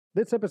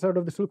This episode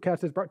of the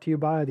Sloopcast is brought to you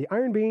by the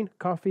Iron Bean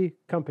Coffee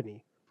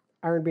Company.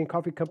 Iron Bean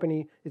Coffee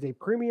Company is a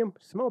premium,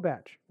 small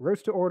batch,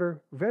 roast to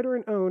order,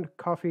 veteran owned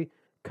coffee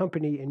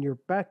company in your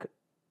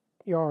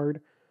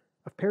backyard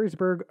of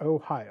Perrysburg,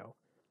 Ohio.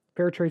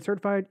 Fair trade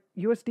certified,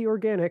 USD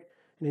organic,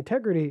 and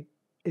integrity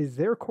is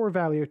their core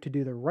value to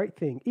do the right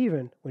thing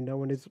even when no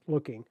one is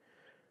looking.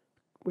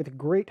 With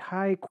great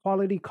high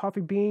quality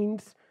coffee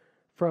beans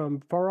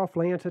from far off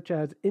lands such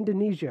as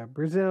Indonesia,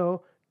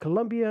 Brazil,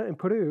 Colombia, and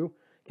Peru,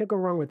 can't go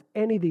wrong with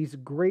any of these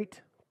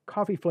great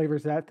coffee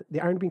flavors that the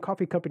Iron Bean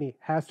Coffee Company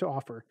has to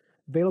offer.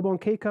 Available in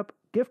K-Cup,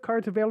 gift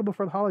cards available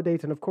for the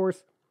holidays, and of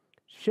course,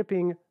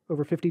 shipping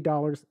over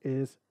 $50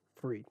 is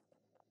free.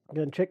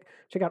 Again, check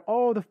out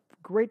all the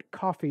great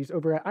coffees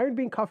over at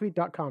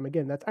ironbeancoffee.com.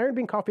 Again, that's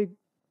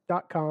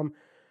ironbeancoffee.com,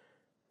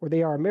 where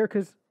they are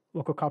America's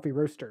local coffee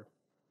roaster.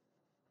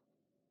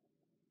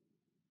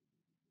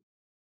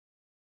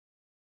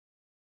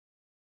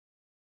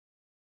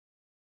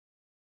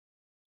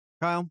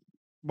 Kyle,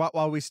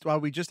 while we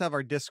just have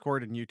our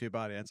Discord and YouTube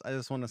audience, I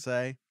just want to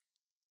say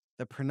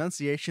the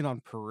pronunciation on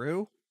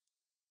Peru,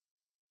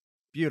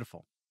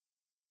 beautiful.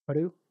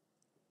 Peru?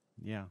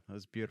 Yeah, that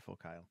was beautiful,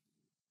 Kyle.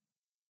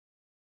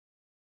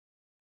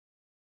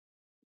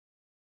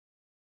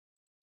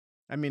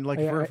 I mean, like,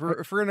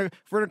 if we're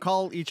gonna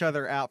call each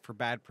other out for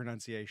bad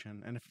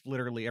pronunciation, and if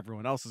literally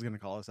everyone else is gonna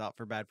call us out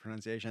for bad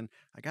pronunciation,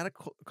 I gotta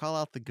call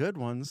out the good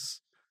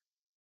ones.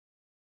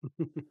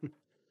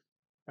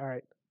 All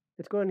right,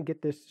 let's go ahead and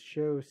get this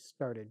show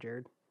started,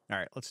 Jared. All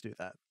right, let's do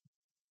that.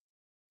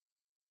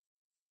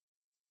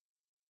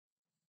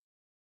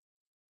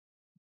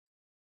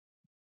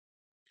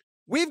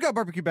 We've got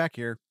barbecue back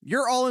here.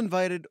 You're all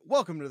invited.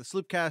 Welcome to the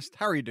Sloopcast.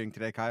 How are you doing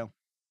today, Kyle?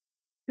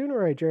 Doing all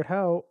right, Jared.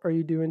 How are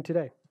you doing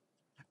today?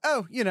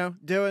 Oh,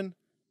 doing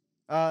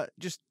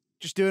just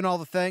doing all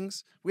the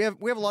things. We have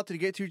a lot to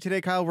get to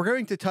today, Kyle. We're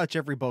going to touch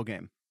every bowl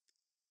game.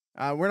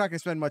 We're not going to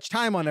spend much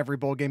time on every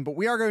bowl game, but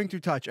we are going to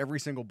touch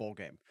every single bowl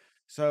game.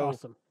 So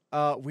awesome.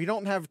 We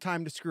don't have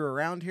time to screw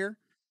around here.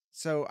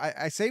 So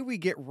I say we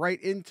get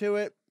right into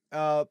it.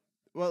 Well,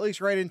 at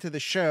least right into the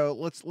show.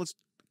 Let's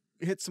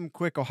hit some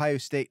quick Ohio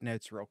State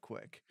notes real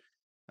quick.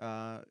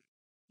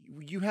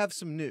 You have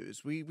some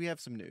news. We have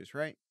some news,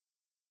 right?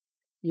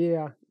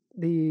 Yeah,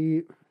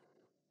 the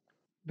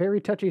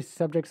very touchy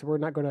subjects. We're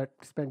not going to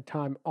spend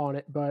time on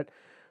it, but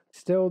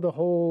still, the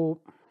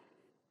whole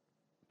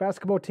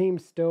basketball team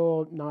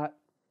still not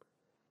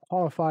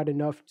qualified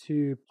enough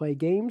to play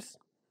games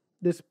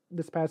this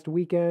past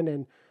weekend,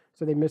 and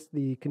so they missed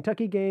the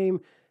Kentucky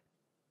game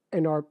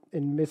and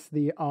missed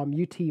the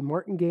UT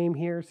Martin game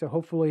here. So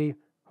hopefully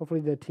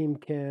the team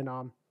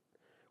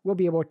will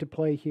be able to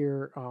play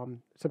here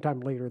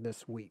sometime later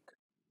this week.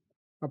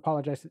 I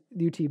apologize.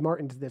 UT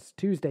Martin's this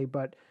Tuesday,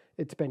 but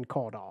it's been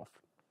called off.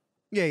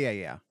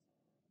 Yeah.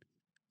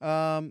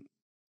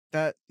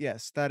 That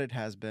it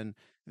has been.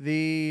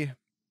 I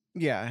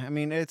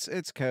mean, it's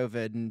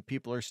COVID and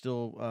people are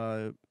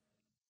still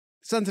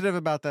sensitive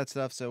about that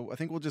stuff, so I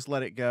think we'll just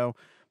let it go.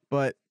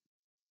 But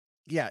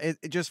yeah,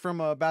 it just from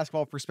a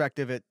basketball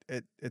perspective, it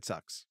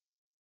sucks.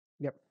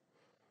 Yep.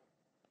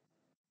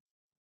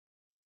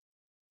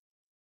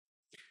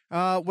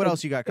 What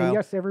else you got, Kyle?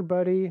 Yes,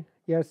 everybody.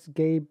 Yes,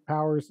 Gabe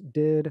Powers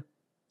did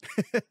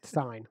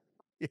sign.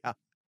 Yeah.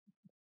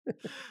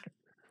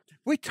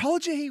 We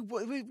told you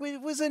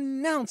it was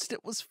announced.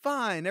 It was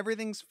fine.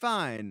 Everything's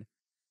fine.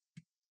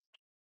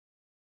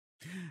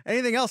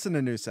 Anything else in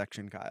the news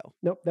section, Kyle?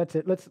 Nope, that's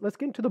it. Let's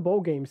get into the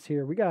bowl games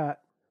here. We got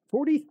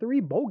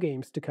 43 bowl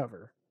games to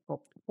cover.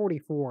 Well,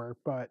 44,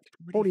 but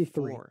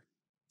 43.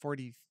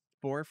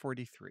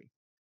 43.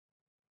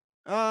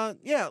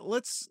 Yeah,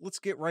 let's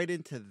get right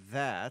into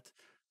that.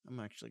 I'm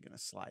actually going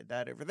to slide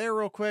that over there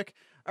real quick.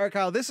 All right,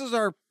 Kyle, this is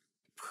our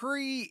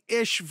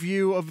pre-ish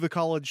view of the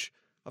college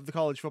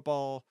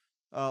football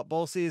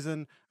bowl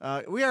season.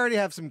 We already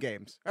have some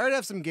games. I already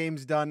have some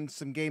games done,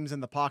 some games in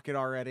the pocket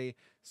already.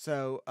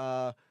 So,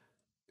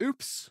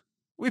 oops,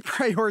 we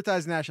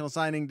prioritize National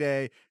Signing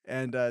Day,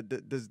 and I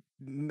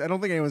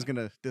don't think anyone's going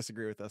to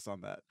disagree with us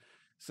on that.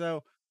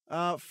 So,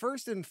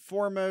 first and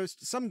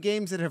foremost, some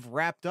games that have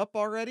wrapped up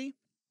already.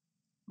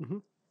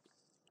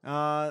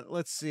 Mm-hmm.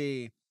 Let's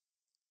see.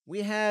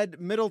 We had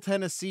Middle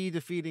Tennessee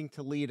defeating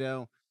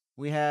Toledo.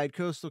 We had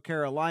Coastal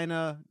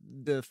Carolina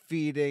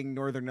defeating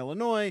Northern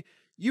Illinois.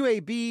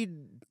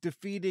 UAB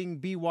defeating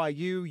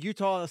BYU.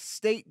 Utah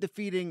State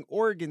defeating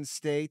Oregon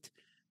State.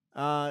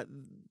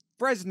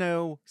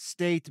 Fresno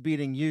State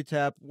beating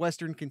UTEP.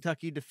 Western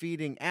Kentucky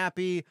defeating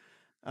Appy.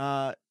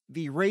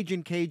 The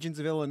Ragin' Cajuns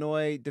of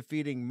Illinois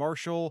defeating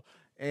Marshall.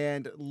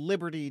 And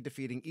Liberty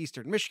defeating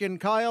Eastern Michigan.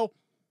 Kyle?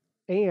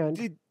 Where's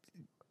it?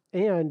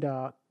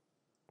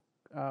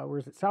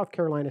 South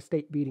Carolina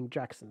State beating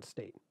Jackson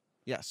State.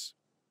 Yes.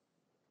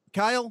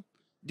 Kyle,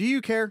 do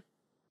you care?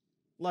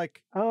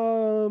 Like,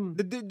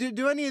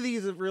 do any of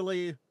these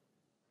really?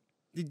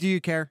 Do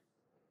you care?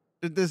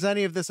 Does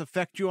any of this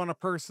affect you on a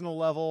personal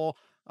level?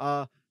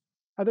 Other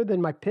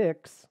than my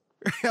picks.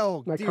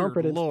 Oh, my dear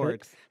confidence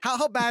Lord! Picks.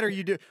 How bad are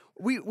you doing?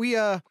 We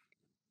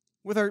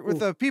with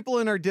the people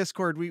in our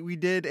Discord, we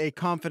did a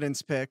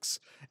confidence picks,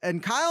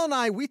 and Kyle and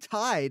I, we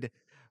tied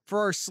for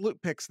our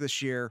sloop picks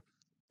this year.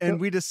 And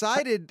we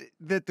decided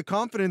that the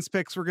confidence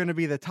picks were going to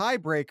be the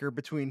tiebreaker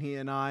between he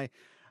and I.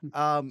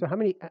 So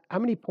how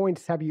many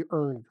points have you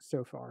earned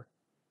so far?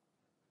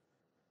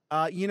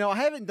 I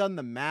haven't done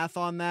the math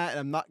on that, and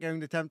I'm not going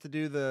to attempt to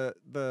do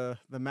the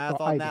math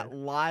on that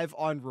live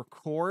on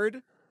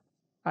record.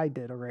 I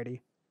did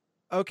already.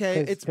 Okay,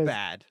 it's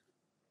bad.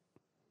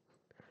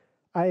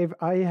 I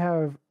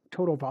have a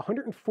total of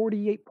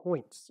 148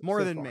 points.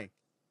 More than me.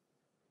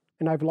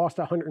 And I've lost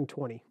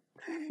 120.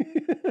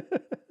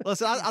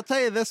 Listen, I'll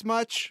tell you this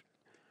much.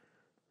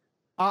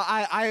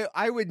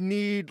 I would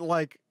need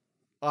like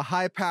a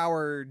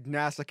high-powered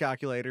NASA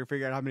calculator to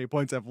figure out how many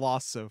points I've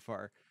lost so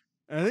far.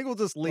 And I think we'll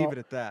just leave it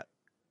at that.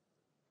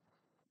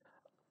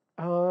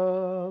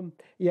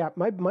 Yeah,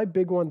 my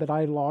big one that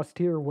I lost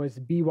here was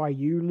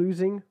BYU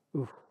losing.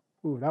 Ooh,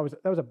 that was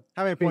a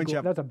how many points you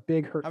have? That was a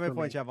big hurt. How many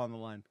points you have on the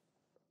line?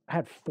 I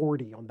had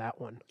 40 on that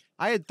one.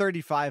 I had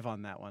 35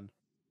 on that one.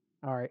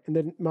 All right, and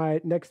then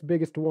my next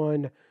biggest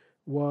one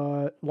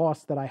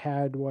loss that I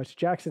had was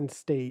Jackson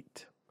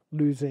State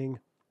losing,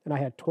 and I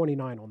had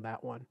 29 on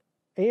that one.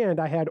 And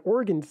I had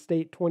Oregon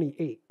State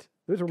 28.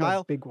 Those are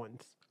my big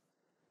ones.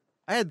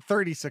 I had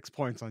 36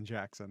 points on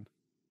Jackson.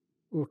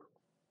 Ooh.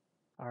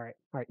 All right.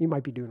 You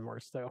might be doing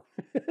worse, though.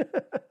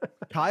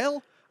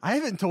 Kyle, I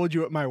haven't told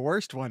you what my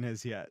worst one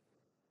is yet.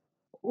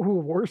 Ooh,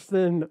 worse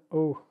than...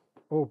 Oh,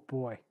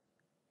 boy.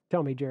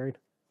 Tell me, Jared.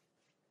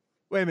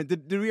 Wait a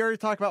minute. Did we already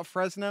talk about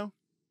Fresno?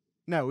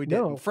 No, we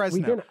didn't. No, Fresno.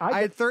 we didn't.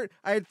 I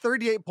had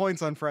 38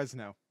 points on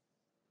Fresno.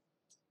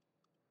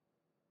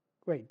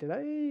 Wait, did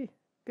I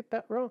get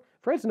that wrong?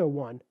 Fresno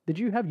won. Did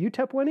you have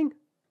UTEP winning?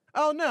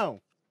 Oh,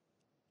 no.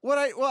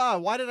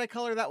 Why did I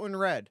color that one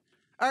red?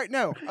 All right,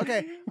 no.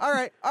 Okay. All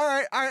right.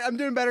 I'm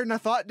doing better than I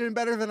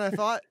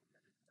thought.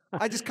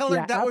 I just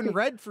colored that one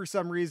red for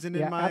some reason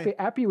in my...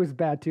 Appy was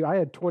bad, too. I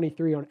had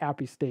 23 on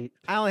Appy State.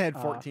 I only had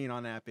 14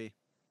 on Appy.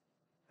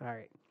 All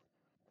right.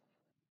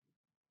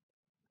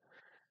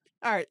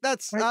 All right.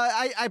 That's...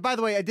 I by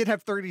the way, I did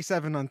have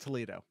 37 on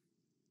Toledo.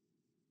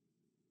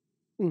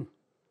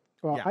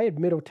 Well, yeah. I had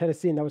Middle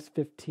Tennessee, and that was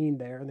 15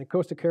 there. And then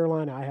Coastal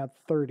Carolina, I had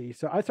 30.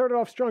 So I started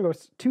off strong. I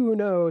was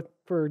 2-0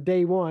 for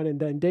day one, and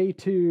then day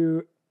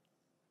two...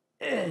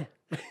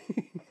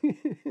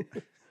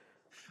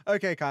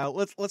 Okay, Kyle,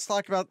 let's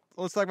talk about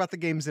the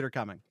games that are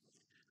coming.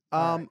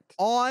 Right.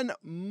 On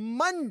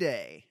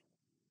Monday,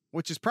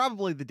 which is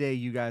probably the day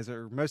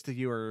most of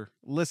you are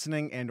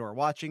listening and or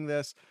watching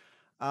this,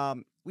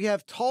 we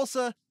have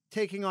Tulsa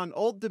taking on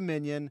Old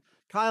Dominion.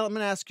 Kyle, I'm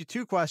going to ask you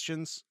two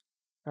questions.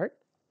 All right.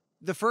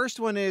 The first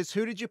one is,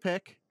 who did you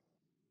pick?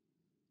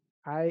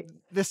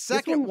 The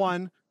second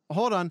one,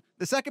 hold on.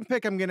 The second thing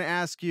I'm going to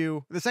ask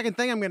you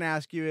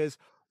is,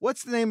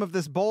 what's the name of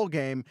this bowl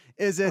game?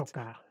 Is it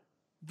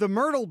the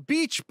Myrtle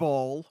Beach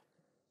Bowl,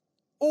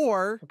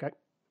 or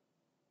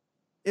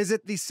is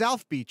it the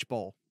South Beach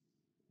Bowl?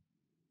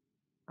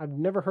 I've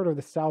never heard of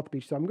the South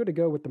Beach, so I'm going to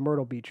go with the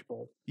Myrtle Beach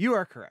Bowl. You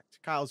are correct.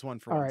 Kyle's 1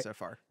 for 1 so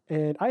far.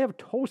 And I have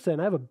Tulsa,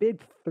 and I have a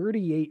big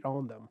 38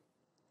 on them.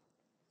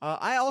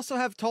 I also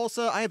have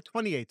Tulsa. I have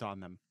 28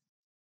 on them.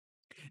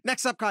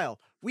 Next up, Kyle,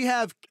 we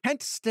have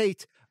Kent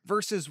State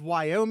versus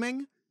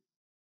Wyoming.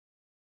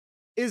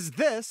 Is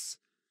this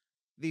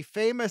the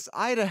famous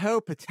Idaho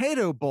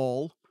Potato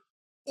Bowl,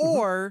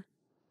 or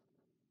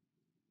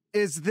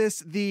is this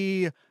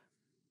the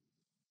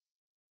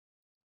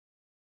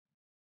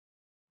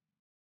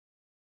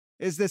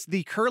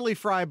Curly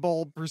Fry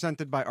Bowl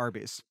presented by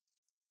Arby's?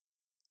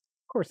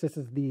 Of course, this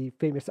is the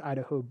famous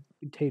Idaho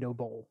Potato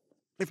Bowl.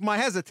 If my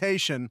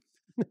hesitation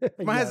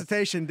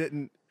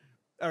didn't...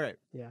 All right.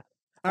 Yeah.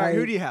 All right,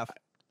 who do you have?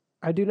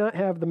 I do not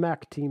have the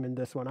MAC team in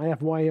this one. I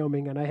have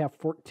Wyoming, and I have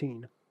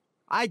 14.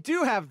 I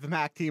do have the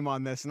MAC team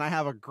on this, and I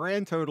have a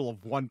grand total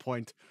of 1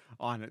 point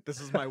on it.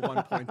 This is my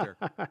 1-pointer.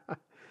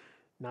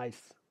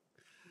 Nice.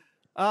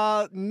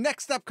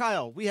 Next up,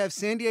 Kyle, we have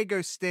San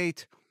Diego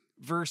State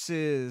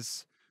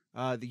versus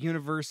the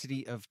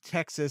University of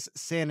Texas,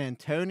 San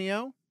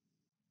Antonio.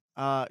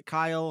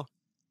 Kyle,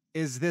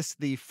 is this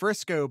the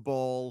Frisco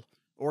Bowl,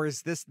 or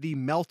is this the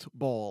Melt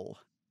Bowl?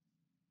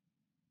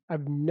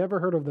 I've never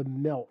heard of the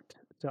Melt,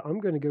 so I'm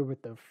going to go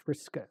with the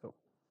Frisco.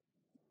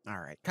 All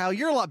right. Kyle,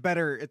 you're a lot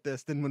better at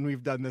this than when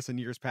we've done this in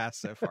years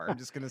past so far. I'm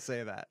just going to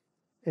say that.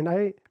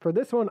 And for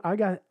this one, I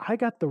got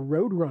the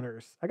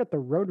Roadrunners. I got the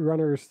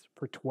Roadrunners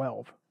for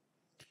 12.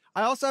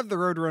 I also have the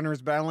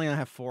Roadrunners, but I only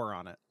have 4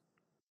 on it.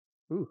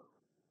 Ooh.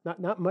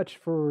 Not much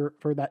for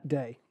that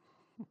day.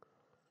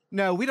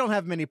 No, we don't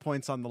have many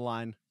points on the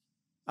line.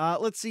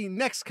 Let's see.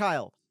 Next,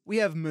 Kyle, we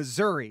have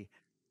Missouri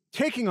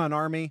taking on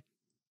Army.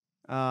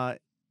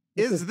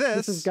 This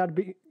has got to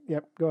be...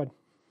 Yep, go ahead.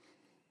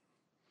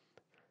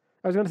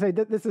 I was going to say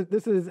that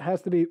this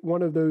has to be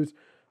one of those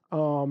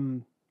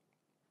armed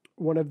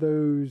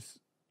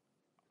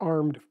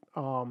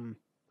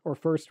or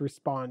first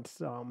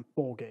response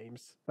bowl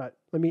games. But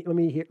let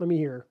me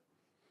hear.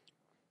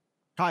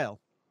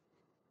 Kyle,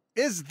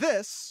 is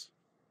this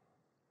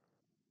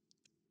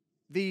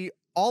the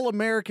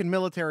All-American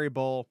Military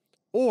Bowl,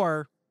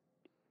 or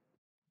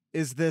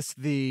is this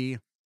the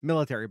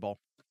Military Bowl?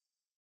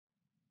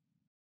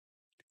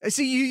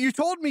 See, you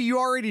told me you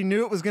already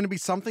knew it was going to be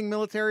something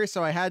military,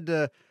 so I had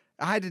to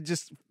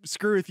just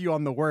screw with you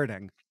on the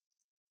wording.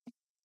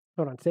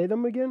 Hold on, say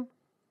them again.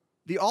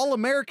 The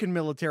All-American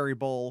Military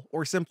Bowl,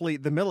 or simply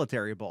the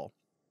Military Bowl?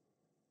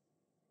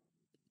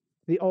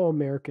 The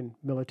All-American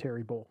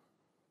Military Bowl.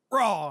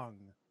 Wrong.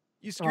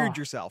 You screwed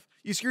yourself.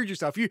 You screwed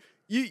yourself.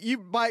 You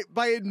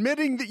by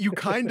admitting that you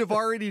kind of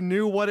already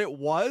knew what it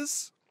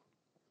was,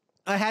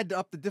 I had to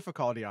up the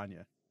difficulty on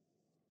you.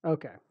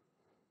 Okay.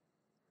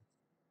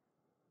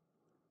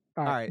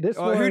 All right.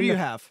 Who do you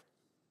have?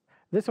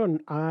 This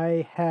one,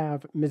 I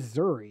have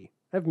Missouri.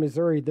 I have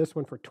Missouri, this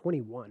one for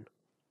 21.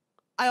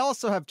 I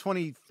also have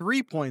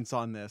 23 points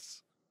on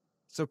this.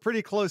 So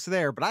pretty close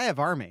there, but I have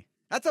Army.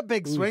 That's a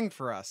big swing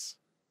for us.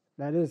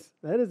 That is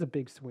a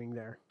big swing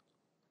there.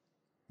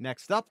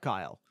 Next up,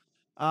 Kyle.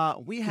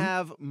 We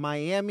have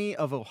Miami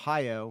of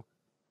Ohio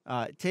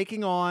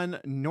taking on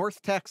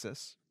North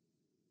Texas.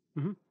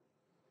 Mm-hmm.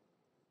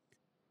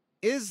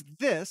 Is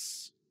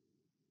this...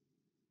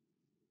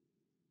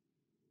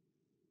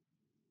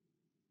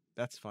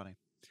 That's funny.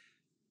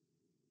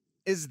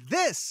 Is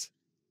this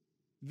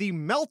the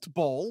Melt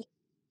Bowl?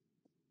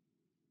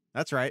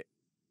 That's right.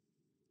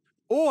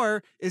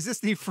 Or is this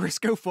the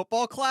Frisco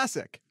Football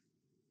Classic?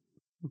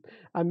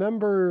 I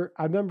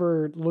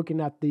remember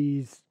looking at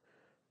these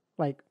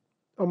like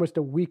almost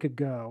a week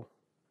ago.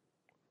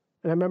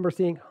 And I remember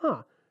seeing,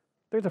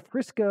 there's a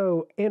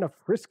Frisco and a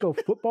Frisco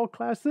Football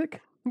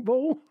Classic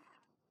Bowl.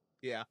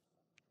 Yeah.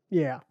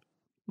 Yeah.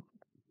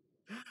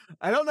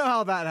 I don't know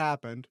how that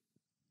happened.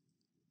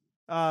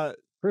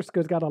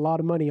 Frisco's got a lot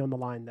of money on the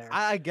line there.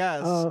 I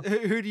guess.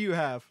 Who do you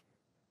have?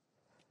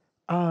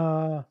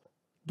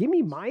 Give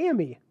me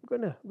Miami.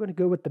 I'm gonna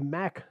go with the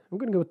MAC. I'm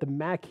gonna go with the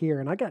MAC here,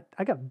 and I got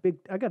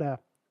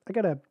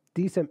a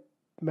decent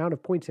amount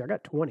of points here. I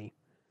got 20.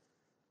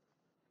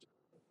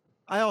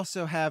 I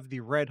also have the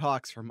Red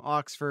Hawks from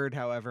Oxford.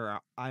 However,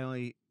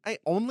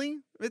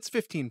 it's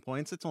 15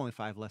 points. It's only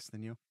 5 less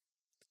than you.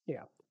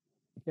 Yeah.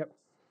 Yep.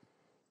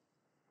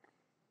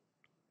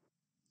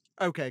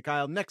 Okay,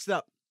 Kyle. Next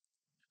up,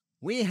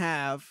 we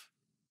have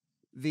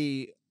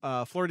the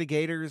Florida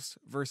Gators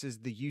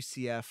versus the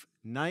UCF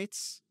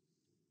Knights.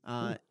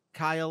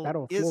 Kyle,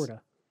 Battle of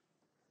Florida.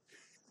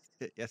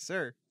 Yes,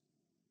 sir.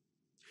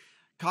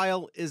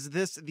 Kyle, is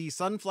this the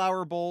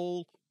Sunflower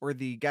Bowl or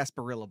the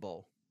Gasparilla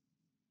Bowl?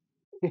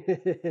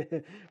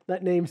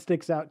 That name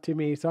sticks out to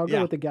me, so I'll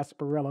go with the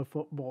Gasparilla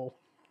Bowl.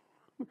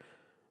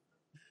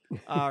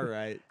 All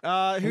right.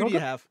 Who do you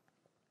have?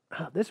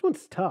 This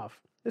one's tough.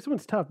 This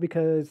one's tough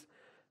because,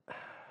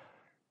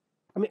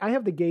 I mean, I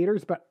have the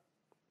Gators, but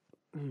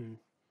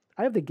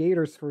I have the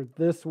Gators for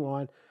this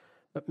one.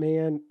 But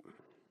man,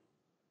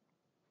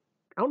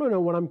 I don't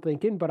know what I'm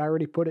thinking, but I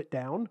already put it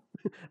down.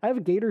 I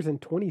have Gators in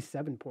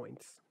 27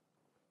 points.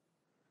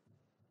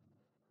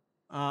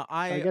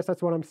 I guess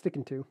that's what I'm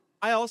sticking to.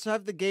 I also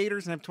have the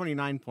Gators and I have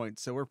 29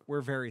 points, so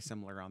we're very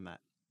similar on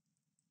that.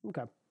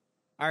 Okay.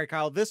 All right,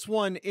 Kyle. This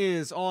one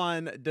is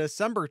on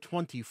December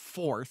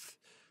 24th.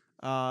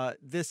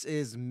 This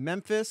is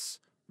Memphis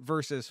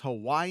versus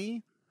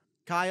Hawaii.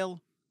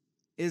 Kyle,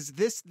 is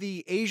this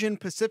the Asian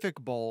Pacific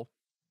Bowl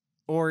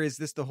or is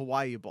this the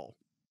Hawaii Bowl?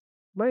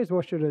 Might as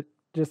well should have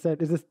just said,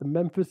 is this the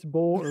Memphis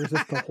Bowl or is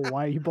this the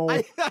Hawaii Bowl?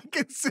 I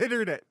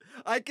considered it.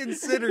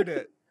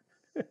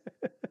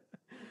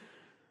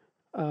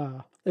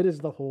 It is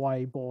the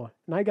Hawaii Bowl.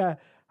 And I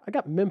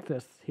got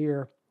Memphis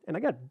here, and I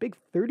got big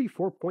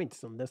 34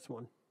 points on this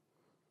one.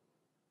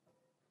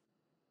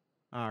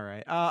 All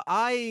right.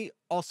 I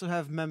also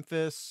have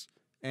Memphis,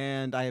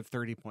 and I have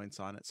 30 points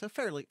on it. So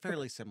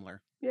fairly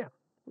similar. Yeah,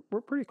 we're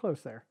pretty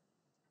close there.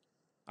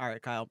 All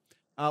right, Kyle.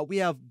 We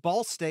have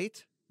Ball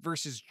State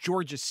versus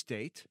Georgia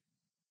State.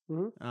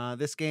 Mm-hmm.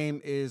 This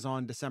game is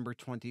on December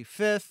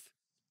 25th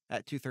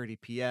at 2:30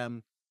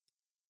 p.m.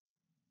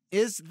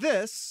 Is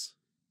this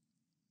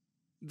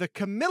the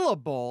Camilla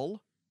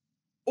Bowl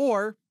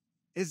or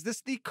is this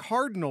the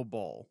Cardinal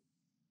Bowl?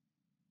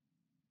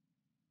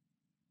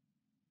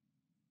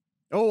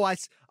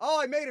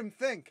 I made him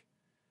think.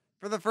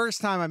 For the first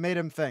time, I made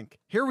him think.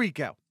 Here we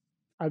go.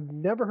 I've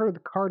never heard of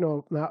the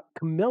Cardinal. Now,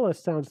 Camilla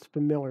sounds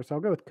familiar, so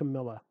I'll go with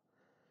Camilla.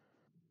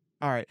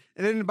 All right.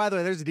 And then, by the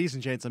way, there's a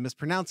decent chance I'm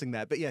mispronouncing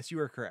that, but yes, you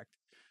are correct.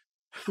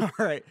 All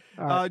right.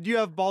 Do you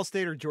have Ball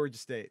State or Georgia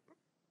State?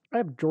 I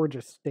have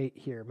Georgia State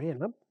here.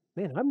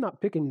 I'm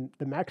not picking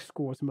the MAC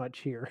schools much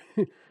here.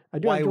 I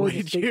do have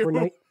Georgia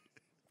State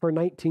for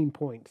 19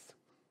 points.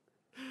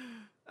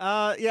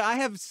 Yeah, I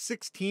have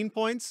 16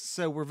 points,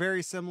 so we're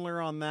very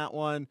similar on that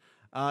one.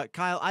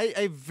 Kyle,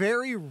 I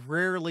very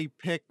rarely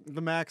pick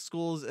the MAC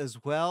schools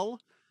as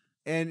well.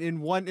 And in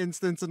one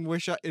instance in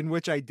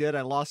which I did,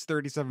 I lost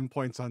 37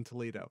 points on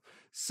Toledo.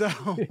 So,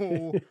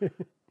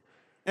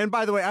 and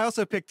by the way, I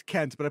also picked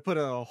Kent, but I put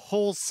a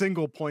whole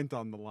single point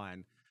on the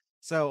line.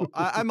 So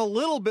I'm a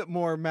little bit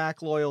more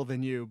MAC loyal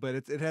than you, but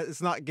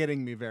it's not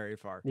getting me very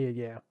far.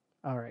 Yeah.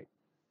 All right.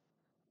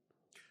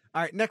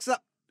 All right, next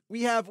up,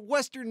 we have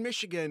Western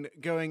Michigan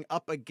going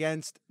up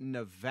against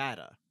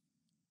Nevada.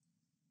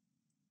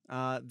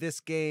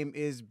 This game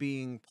is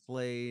being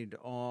played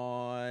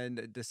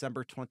on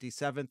December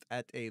 27th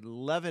at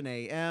 11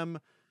 a.m.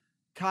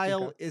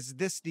 Kyle, Okay. is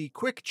this the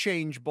Quick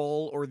Change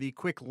Bowl or the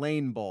Quick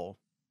Lane Bowl?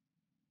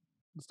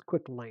 It's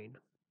quick lane.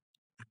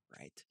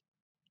 Right.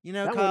 You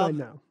know, That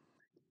one I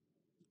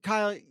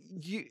Kyle, know.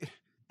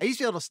 I used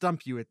to be able to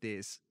stump you with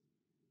these.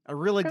 I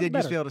really Gotten did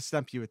used to be better. able to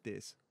stump you with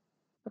these.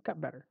 I've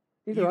got better.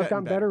 You've Either I've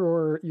gotten gotten better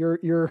or your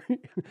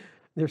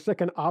your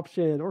second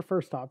option or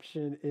first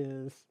option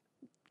is.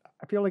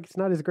 I feel like it's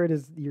not as great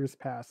as years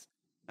past.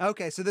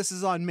 Okay, so this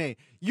is on me.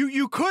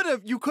 You could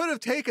have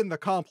taken the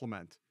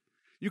compliment.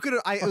 You could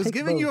have. I I'll was take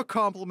giving you both. a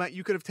compliment.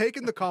 You could have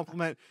taken the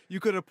compliment. You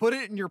could have put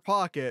it in your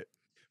pocket,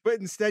 but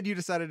instead you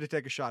decided to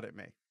take a shot at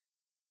me.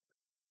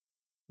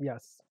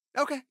 Yes.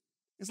 Okay,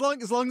 as long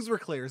as we're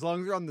clear, as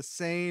long as we're on the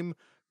same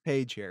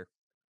page here.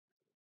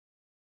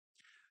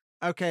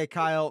 Okay,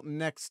 Kyle.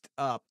 Next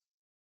up,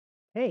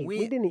 Hey,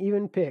 we didn't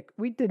even pick.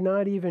 We did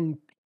not even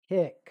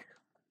pick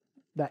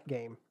that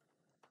game.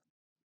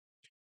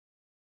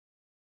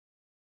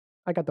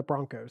 I got the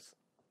Broncos.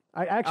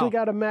 I actually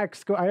got a max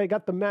score. I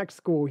got the max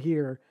score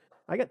here.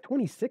 I got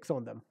 26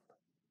 on them.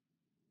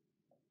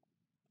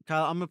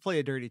 Kyle, I'm gonna play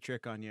a dirty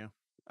trick on you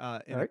in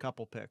right. a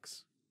couple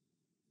picks.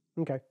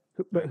 Okay,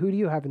 but who do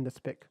you have in this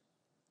pick?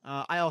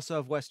 I also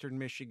have Western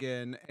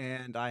Michigan,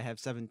 and I have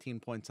 17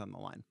 points on the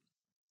line.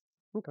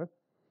 Okay.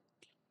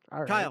 All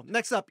right. Kyle,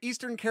 next up,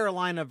 Eastern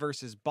Carolina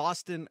versus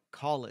Boston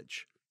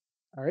College.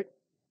 All right.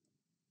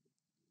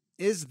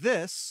 Is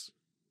this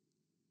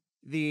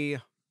the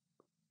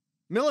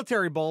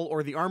Military Bowl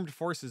or the Armed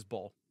Forces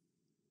Bowl?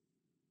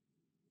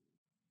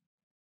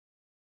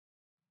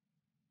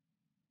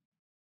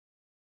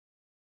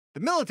 The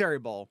Military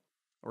Bowl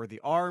or the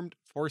Armed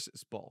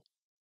Forces Bowl?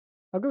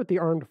 I'll go with the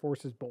Armed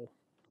Forces Bowl.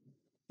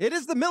 It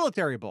is the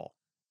Military Bowl.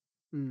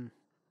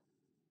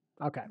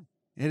 Okay.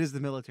 It is the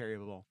Military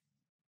Bowl.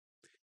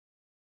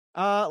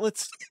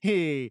 Let's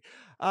see.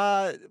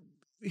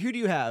 Who do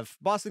you have?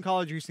 Boston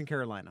College or Eastern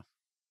Carolina?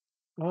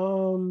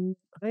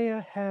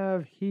 I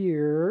have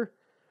here.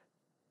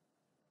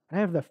 I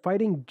have the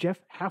Fighting Jeff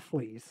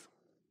Halfleys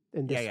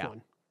in this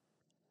one.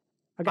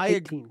 I got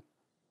 18.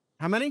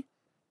 How many?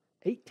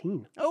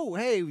 18. Oh,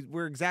 hey,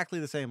 we're exactly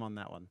the same on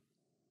that one.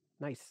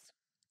 Nice.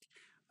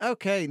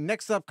 Okay,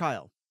 next up,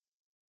 Kyle.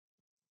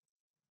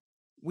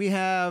 We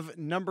have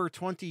number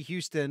 20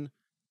 Houston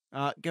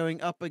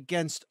going up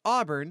against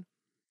Auburn.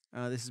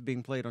 This is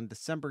being played on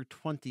December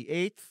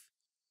 28th.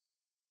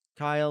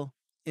 Kyle,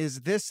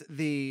 is this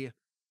the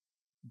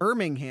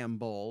Birmingham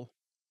Bowl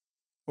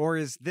or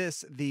is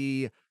this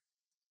the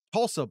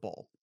Tulsa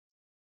Bowl?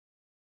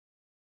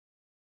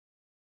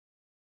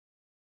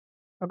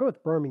 I'll go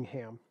with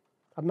Birmingham.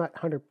 I'm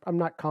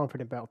not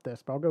confident about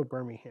this, but I'll go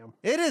Birmingham.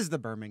 It is the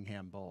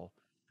Birmingham Bowl.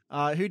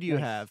 Who do you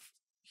have?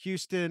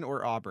 Houston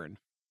or Auburn?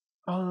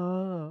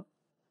 I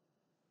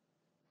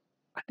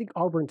think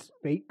Auburn's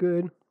fate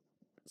good.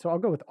 So I'll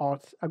go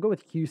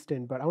with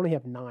Houston, but I only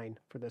have 9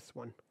 for this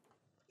one.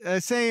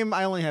 Same.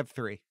 I only have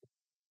 3.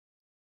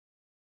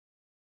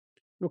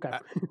 Okay.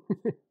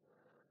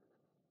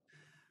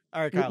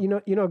 All right, Kyle.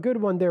 You know, a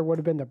good one there would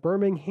have been the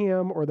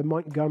Birmingham or the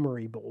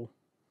Montgomery Bowl.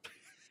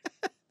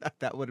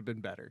 That would have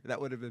been better.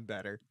 That would have been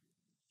better.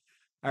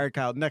 All right,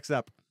 Kyle. Next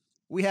up,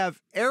 we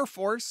have Air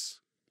Force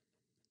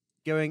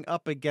going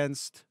up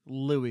against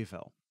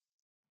Louisville.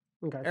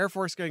 Okay. Air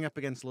Force going up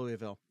against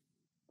Louisville.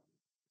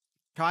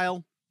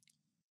 Kyle,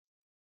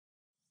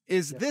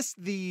 is this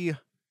the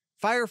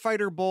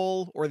Firefighter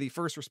Bowl or the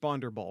First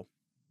Responder Bowl?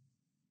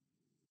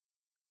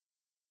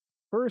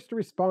 First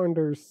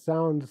Responders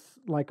sounds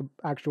like an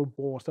actual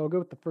bowl, so I'll go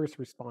with the First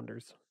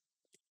Responders.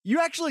 You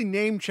actually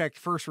name-checked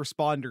First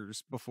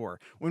Responders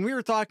before. When we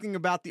were talking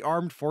about the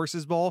Armed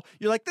Forces Bowl,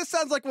 you're like, this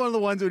sounds like one of the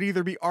ones that would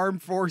either be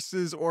Armed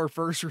Forces or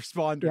First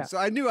Responders. Yeah. So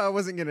I knew I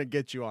wasn't going to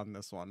get you on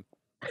this one.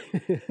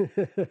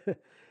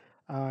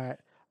 All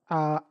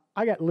right.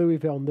 I got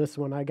Louisville on this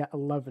one. I got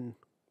 11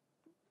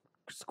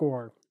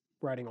 score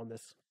writing on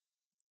this.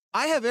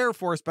 I have Air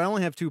Force, but I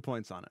only have 2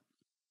 points on it.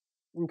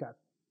 Okay.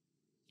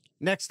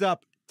 Next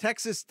up,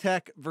 Texas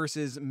Tech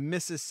versus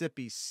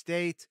Mississippi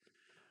State.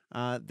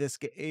 This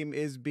game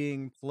is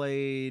being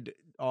played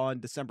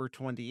on December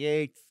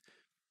 28th.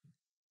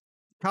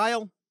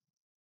 Kyle?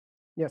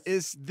 Yes.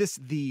 Is this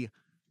the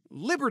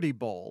Liberty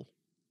Bowl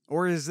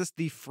or is this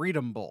the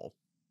Freedom Bowl?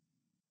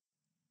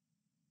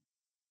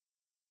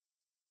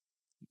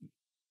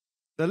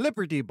 The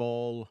Liberty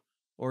Bowl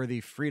or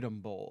the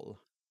Freedom Bowl?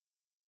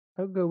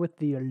 I'll go with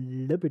the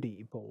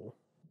Liberty Bowl.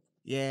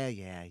 Yeah.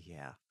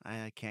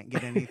 I can't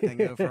get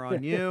anything over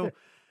on you.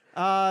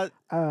 I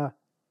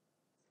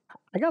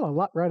got a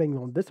lot writing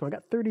on this one. I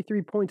got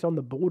 33 points on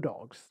the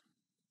Bulldogs.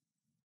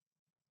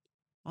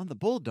 On the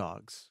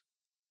Bulldogs?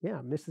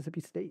 Yeah,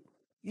 Mississippi State.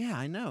 Yeah,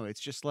 I know. It's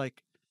just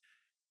like,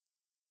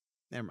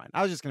 never mind.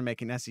 I was just going to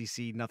make an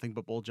SEC nothing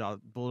but bull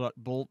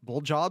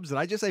jobs. Did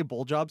I just say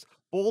bull jobs?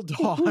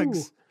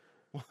 Bulldogs.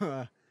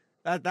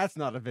 That's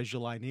not a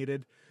visual I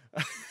needed.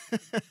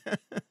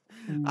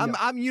 No.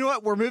 You know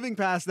what? We're moving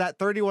past that.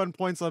 31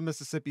 points on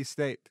Mississippi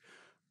State.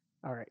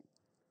 All right.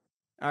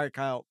 All right,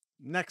 Kyle.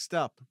 Next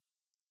up,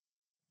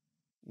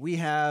 we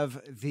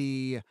have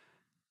the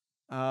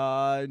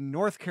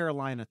North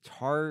Carolina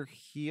Tar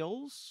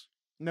Heels.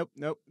 Nope.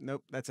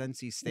 That's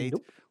NC State.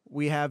 Nope.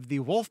 We have the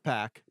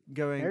Wolfpack There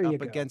going you up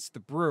go. against the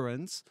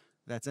Bruins.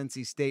 That's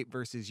NC State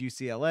versus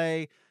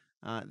UCLA.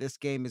 This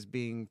game is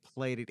being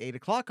played at 8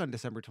 o'clock on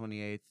December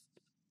 28th.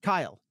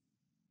 Kyle,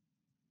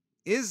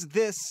 is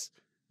this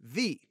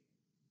the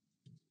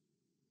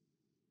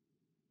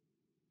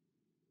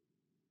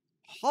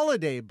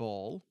Holiday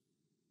Bowl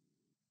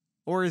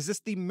or is this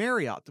the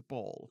Marriott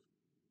Bowl?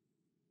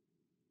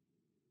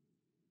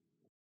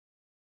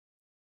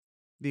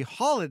 The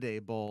Holiday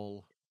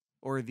Bowl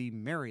or the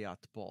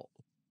Marriott Bowl?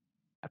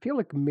 I feel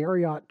like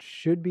Marriott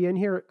should be in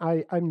here.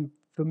 I'm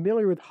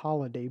familiar with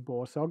Holiday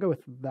Bowl, so I'll go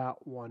with that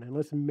one,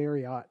 unless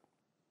Marriott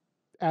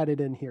added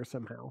in here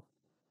somehow.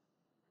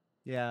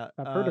 Yeah.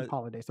 I've heard of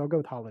Holiday, so I'll go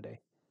with Holiday.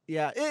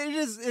 Yeah, it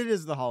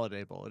is the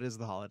Holiday Bowl. It is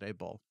the Holiday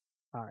Bowl.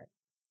 All right.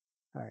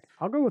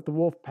 I'll go with the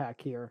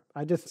Wolfpack here.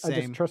 I just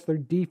Same. trust their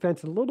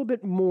defense a little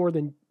bit more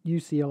than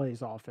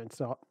UCLA's offense.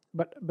 So,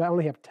 but I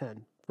only have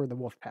 10 for the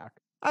Wolfpack.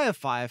 I have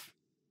 5.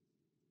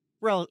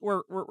 Well,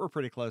 we're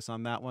pretty close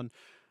on that one.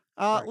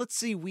 Right. Let's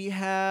see. We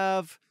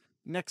have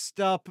next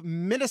up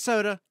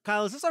Minnesota.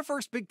 Kyle, is this our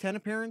first Big Ten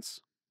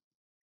appearance?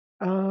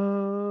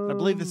 I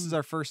believe this is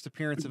our first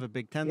appearance of a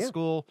Big Ten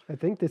school. I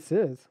think this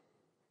is.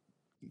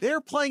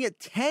 They're playing at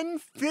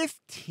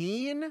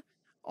 10:15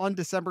 on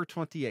December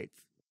 28th.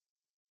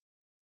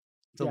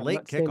 It's a late I'm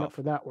not staying kickoff up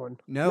for that one.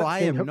 No, I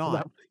am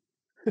not.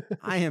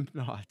 I am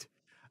not.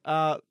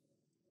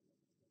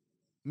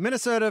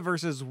 Minnesota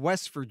versus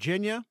West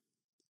Virginia.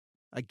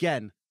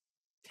 Again,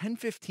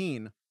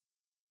 10:15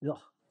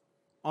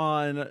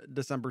 on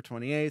December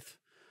 28th.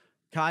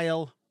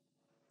 Kyle,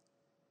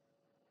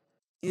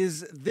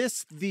 is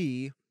this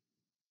the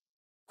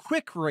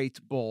Quick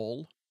Rate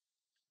Bowl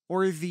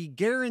or the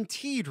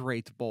Guaranteed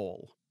Rate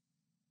Bowl?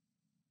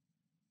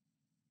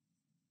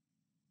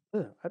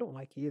 I don't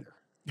like either.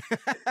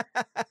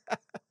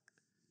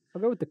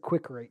 I'll go with the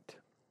Quick Rate.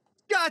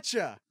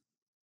 Gotcha.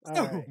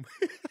 Right.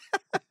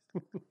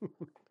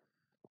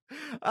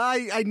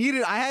 I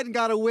hadn't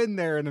got a win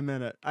there in a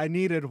minute. I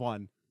needed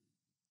one.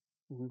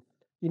 You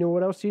know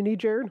what else you need,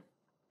 Jared?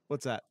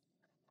 What's that?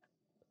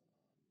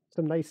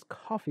 Some nice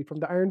coffee from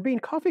the Iron Bean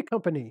Coffee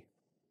Company.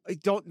 I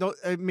don't know.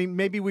 I mean,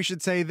 maybe we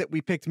should say that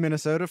we picked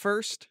Minnesota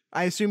first.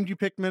 I assumed you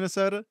picked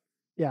Minnesota.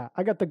 Yeah,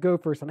 I got the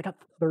Gophers, and I got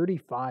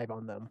 35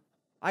 on them.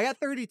 I got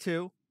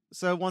 32.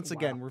 So once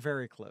again, we're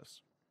very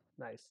close.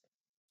 Nice.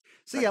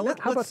 So yeah,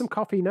 how about some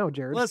coffee now,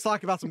 Jared? Let's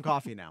talk about some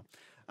coffee now.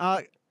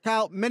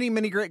 Kyle,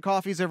 many great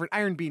coffees over at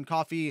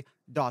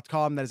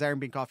ironbeancoffee.com. That is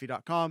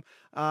ironbeancoffee.com.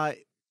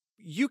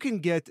 You can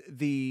get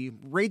the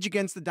Rage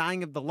Against the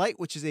Dying of the Light,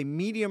 which is a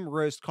medium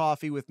roast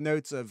coffee with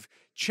notes of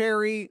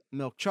cherry,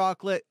 milk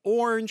chocolate,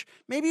 orange,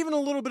 maybe even a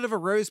little bit of a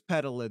rose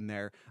petal in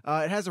there.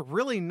 It has a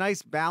really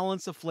nice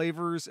balance of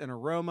flavors and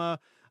aroma.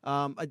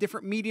 A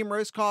different medium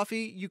roast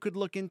coffee you could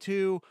look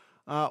into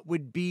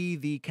would be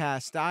the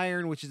Cast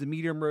Iron, which is a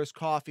medium roast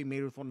coffee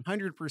made with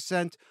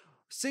 100%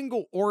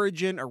 single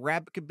origin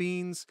Arabica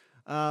beans.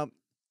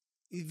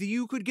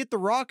 You could get the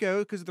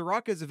Rocco because the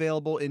Rocco is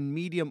available in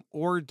medium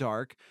or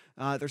dark.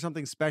 There's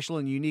something special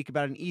and unique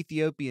about an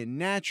Ethiopian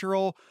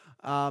natural.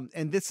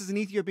 And this is an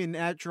Ethiopian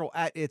natural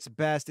at its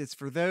best. It's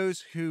for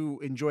those who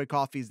enjoy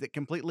coffees that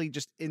completely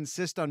just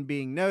insist on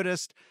being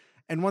noticed.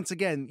 And once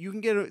again, you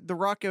can get the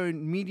Rocco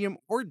in medium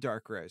or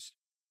dark roast.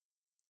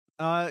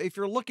 If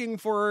you're looking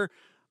for,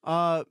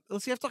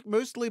 let's see, I've talked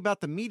mostly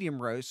about the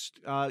medium roast,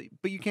 but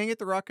you can get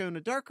the Rocco in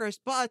a dark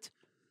roast. But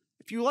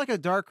if you like a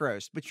dark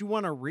roast, but you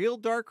want a real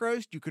dark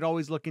roast, you could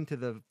always look into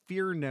the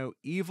Fear No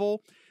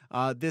Evil.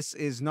 This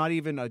is not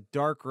even a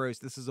dark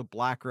roast. This is a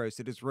black roast.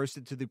 It is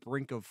roasted to the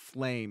brink of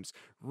flames.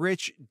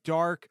 Rich,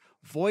 dark,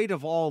 void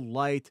of all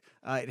light.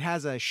 It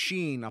has a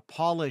sheen, a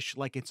polish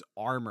like it's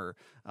armor.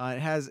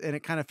 And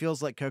it kind of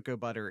feels like cocoa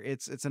butter.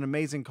 It's an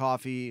amazing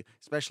coffee,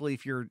 especially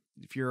if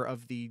you're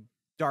of the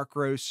dark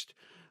roast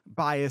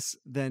bias,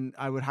 then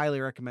I would highly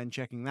recommend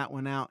checking that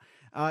one out.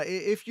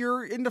 If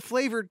you're into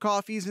flavored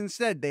coffees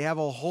instead, they have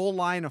a whole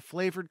line of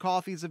flavored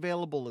coffees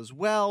available as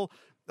well.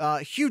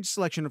 Huge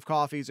selection of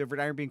coffees over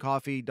at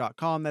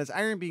ironbeancoffee.com. That's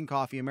Iron Bean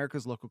Coffee,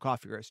 America's local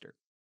coffee roaster.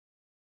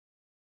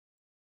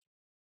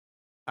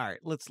 All right,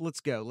 let's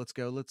go.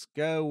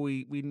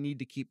 We need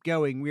to keep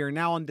going. We are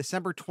now on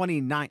December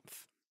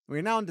 29th.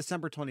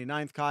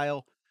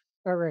 Kyle.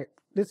 All right.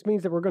 This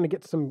means that we're going to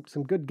get some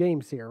good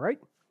games here, right?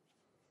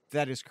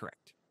 That is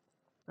correct.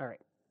 All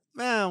right.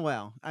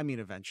 Well, I mean,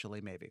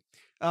 eventually, maybe.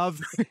 I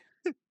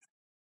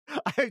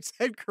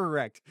said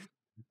correct.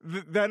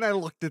 Then I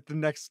looked at the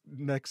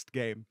next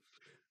game.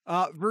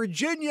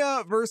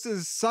 Virginia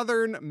versus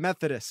Southern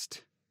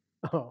Methodist.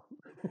 Oh.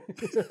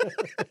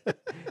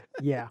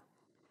 Yeah.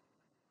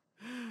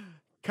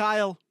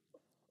 Kyle,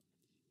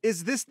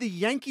 is this the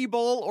Yankee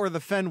Bowl or the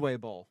Fenway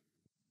Bowl?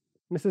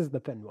 This is the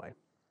Fenway.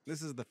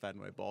 This is the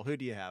Fenway Bowl. Who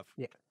do you have?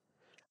 Yeah.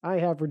 I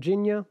have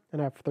Virginia,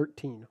 and I have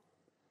 13.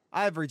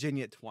 I have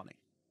Virginia at 20.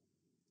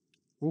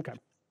 Okay.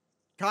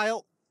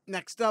 Kyle,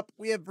 next up,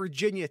 we have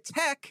Virginia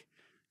Tech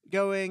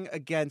going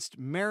against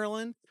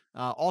Maryland.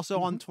 Also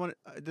on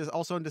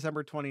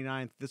December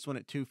 29th, this one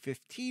at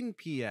 2:15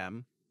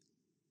 p.m.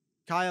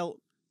 Kyle,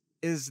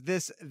 is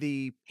this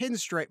the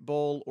Pinstripe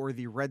Bowl or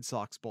the Red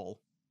Sox Bowl?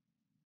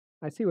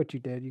 I see what you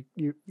did.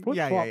 You flip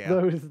Yeah, flop yeah.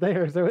 those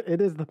there, so it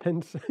is the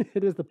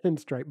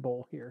Pinstripe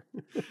Bowl here.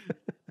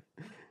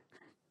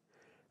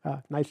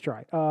 Nice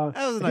try. That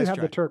was a I nice do have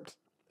try. the Terps.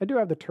 I do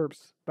have the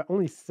Terps, but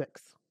only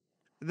 6.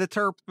 The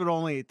Terps, but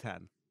only at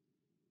 10.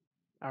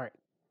 All right.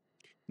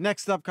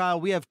 Next up, Kyle,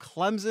 we have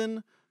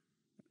Clemson.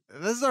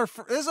 This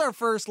is our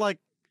first like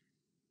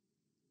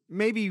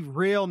maybe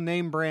real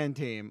name brand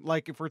team.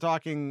 Like if we're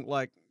talking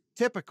like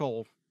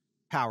typical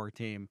power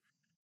team.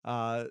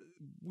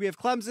 We have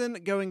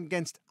Clemson going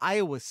against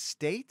Iowa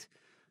State.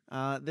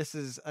 This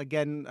is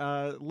again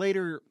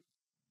later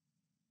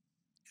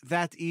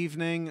that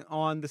evening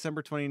on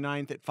December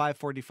 29th at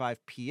 5:45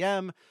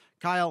 p.m.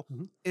 Kyle,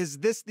 is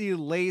this the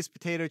Lay's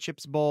Potato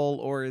Chips Bowl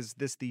or is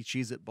this the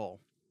Cheez-It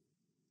Bowl?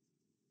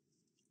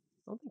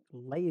 I don't think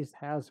Lay's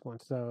has one,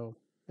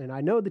 and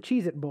I know the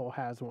Cheez-It Bowl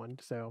has one,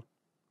 so.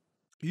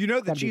 You know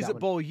the Cheez-It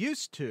Bowl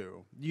used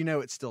to. You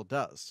know it still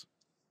does.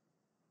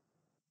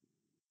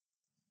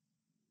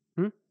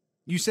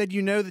 You said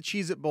you know the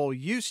Cheez-It Bowl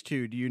used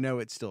to. Do you know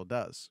it still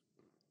does?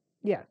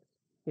 Yeah.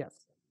 Yes.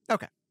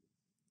 Okay.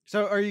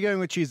 So are you going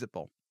with Cheez-It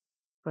Bowl?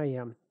 I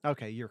am.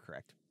 Okay, you're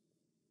correct.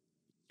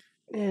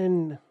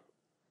 And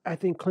I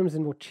think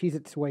Clemson will cheese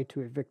its way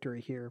to a victory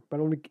here, but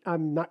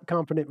I'm not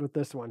confident with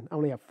this one. I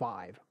only have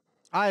 5.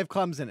 I have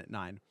Clemson at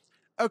 9.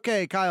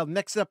 Okay, Kyle,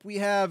 next up we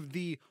have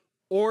the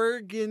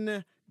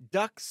Oregon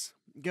Ducks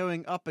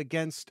going up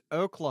against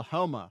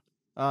Oklahoma.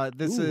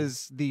 This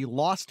is the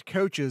Lost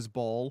Coaches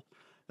Bowl.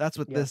 That's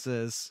what this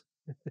is.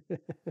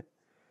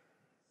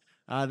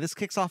 This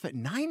kicks off at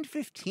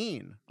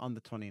 9:15 on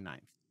the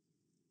 29th.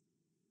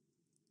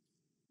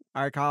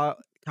 All right,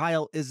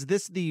 Kyle, is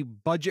this the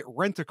Budget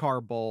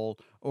Rent-A-Car Bowl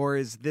or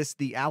is this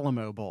the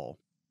Alamo Bowl?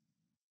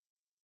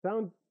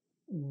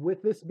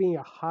 With this being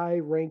a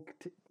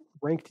high-ranked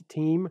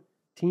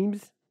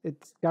teams,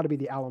 it's got to be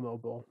the Alamo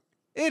Bowl.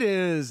 It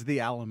is the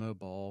Alamo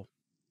Bowl.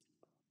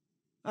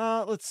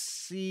 Let's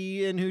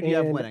see, and who do you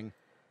have winning?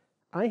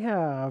 I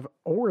have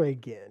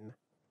Oregon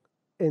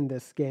in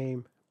this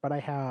game, but I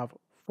have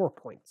 4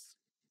 points.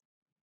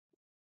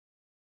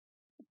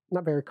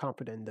 Not very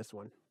confident in this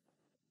one.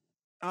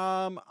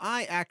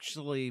 I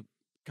actually,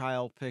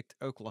 Kyle, picked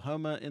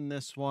Oklahoma in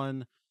this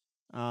one.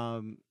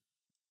 I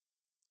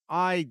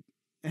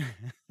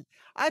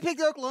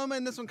picked Oklahoma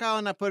in this one, Kyle,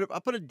 and I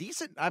put a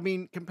decent,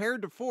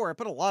 compared to 4, I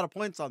put a lot of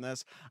points on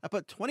this. I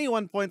put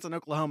 21 points on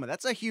Oklahoma.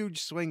 That's a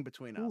huge swing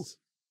between us.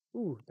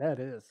 Ooh, that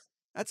is.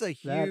 That's a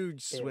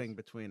huge swing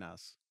between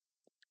us.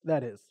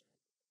 That is.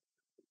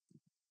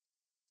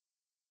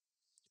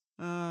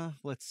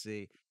 Let's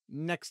see.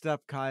 Next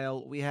up,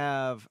 Kyle, we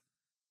have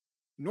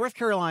North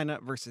Carolina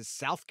versus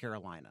South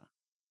Carolina.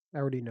 I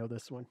already know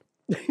this one.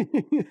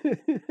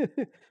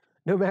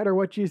 No matter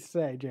what you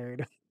say,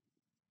 Jared.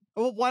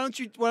 Well, why don't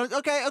you?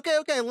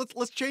 Okay.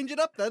 Let's change it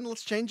up then.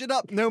 Let's change it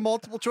up. No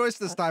multiple choice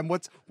this time.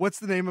 What's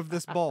the name of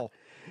this bowl?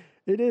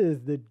 It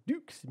is the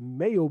Duke's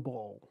Mayo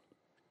Bowl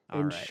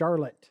in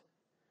Charlotte.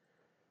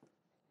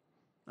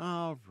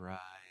 All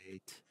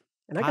right.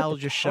 And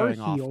Kyle's just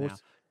showing off now.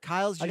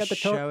 Kyle's just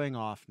showing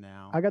off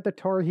now. I got the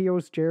Tar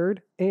Heels,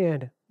 Jared,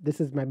 and this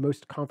is my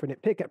most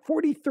confident pick at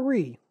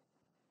 43.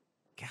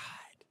 God.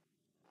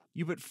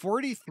 You put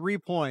 43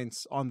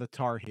 points on the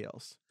Tar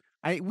Heels.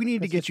 We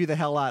need to get you the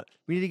hell out.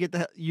 We need to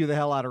get you the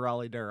hell out of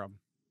Raleigh, Durham.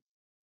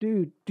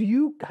 Dude, do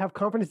you have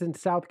confidence in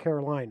South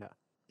Carolina?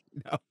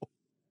 No.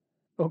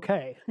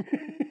 Okay.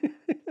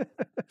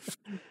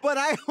 But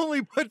I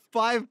only put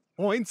 5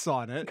 points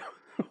on it.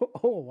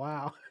 Oh,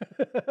 wow.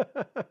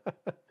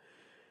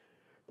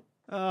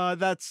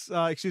 That's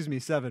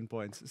 7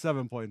 points.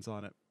 7 points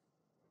on it.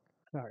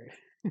 Sorry.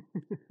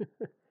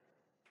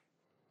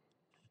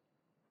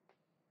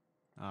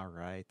 All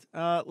right.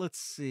 Let's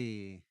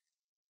see.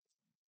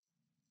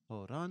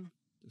 Hold on.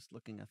 Just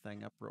looking a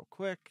thing up real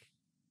quick.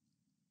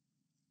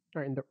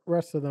 All right, and the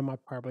rest of them I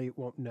probably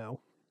won't know.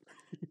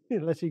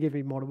 Unless you give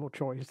me multiple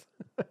choice.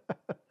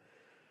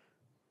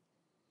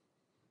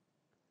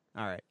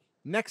 All right.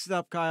 Next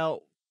up,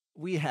 Kyle,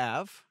 we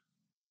have,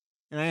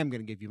 and I am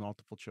going to give you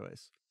multiple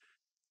choice.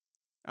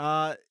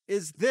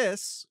 Is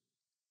this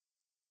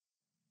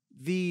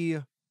the,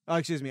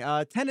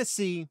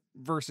 Tennessee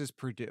versus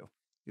Purdue?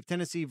 You have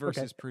Tennessee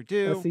versus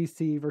Purdue.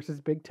 SEC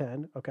versus Big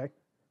Ten. Okay.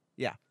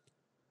 Yeah.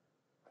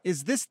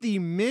 Is this the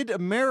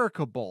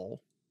Mid-America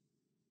Bowl?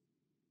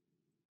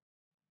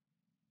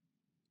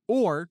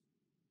 Or,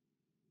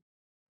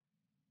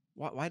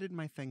 why did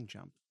my thing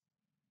jump?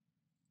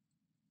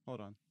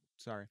 Hold on.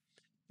 Sorry.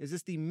 Is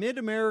this the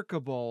Mid-America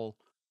Bowl?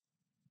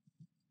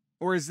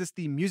 Or is this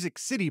the Music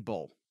City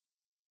Bowl?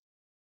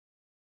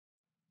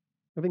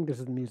 I think this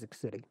is Music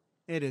City.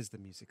 It is the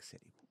Music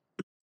City.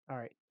 All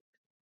right.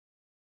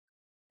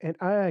 And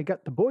I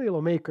got the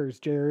Boilermakers,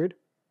 Jared,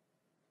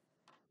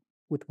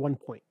 with 1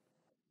 point.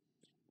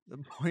 The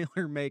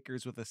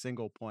Boilermakers with a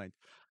single point.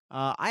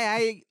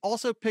 I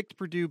also picked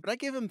Purdue, but I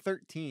gave him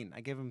 13. I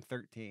gave him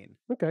 13.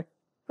 Okay.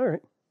 All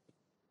right.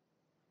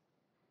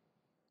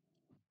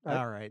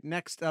 All right.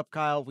 Next up,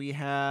 Kyle, we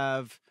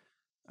have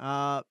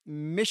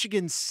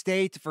Michigan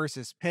State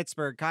versus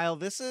Pittsburgh. Kyle,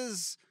 this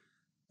is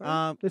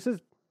This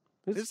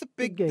is a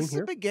big game this is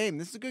here. a big game.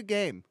 This is a good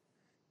game.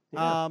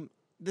 Yeah.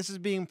 This is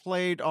being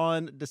played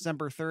on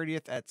December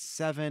 30th at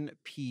 7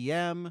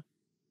 p.m.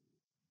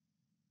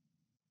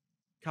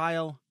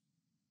 Kyle,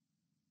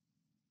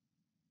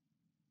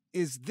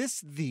 is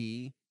this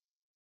the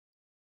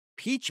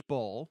Peach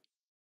Bowl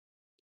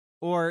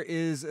or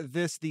is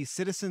this the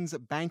Citizens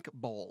Bank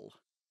Bowl?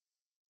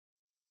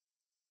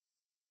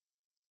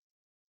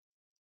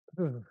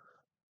 Ugh.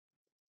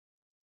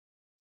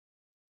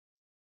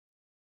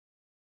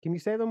 Can you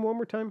say them one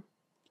more time?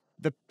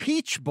 The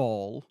Peach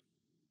Bowl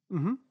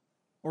Mm-hmm.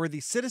 or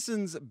the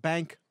Citizens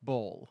Bank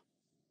Bowl?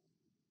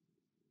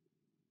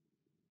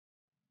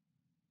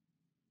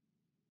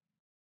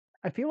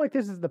 I feel like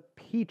this is the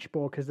Peach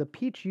Bowl because the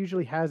Peach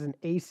usually has an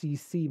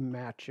ACC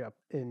matchup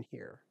in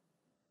here.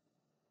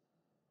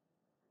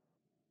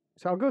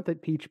 So I'll go with the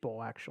Peach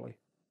Bowl, actually.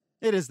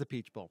 It is the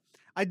Peach Bowl.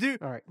 I do.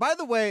 All right. By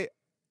the way,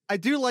 I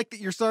do like that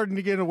you're starting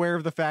to get aware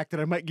of the fact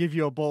that I might give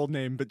you a bowl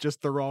name, but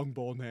just the wrong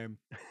bowl name.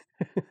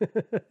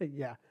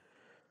 Yeah.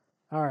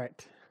 All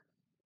right.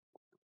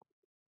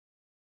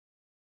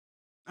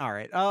 All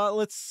right.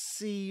 Let's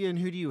see. And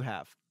who do you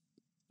have?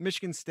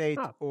 Michigan State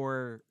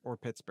or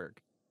Pittsburgh?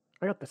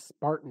 I got the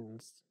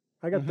Spartans.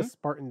 I got the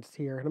Spartans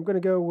here, and I'm going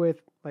to go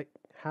with like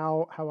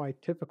how I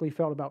typically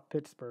felt about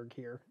Pittsburgh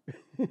here.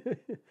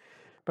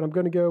 But I'm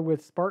going to go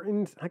with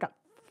Spartans. I got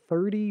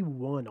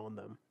 31 on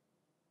them.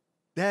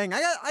 Dang,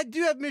 I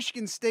do have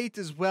Michigan State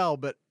as well,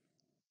 but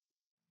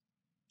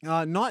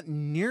not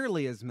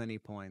nearly as many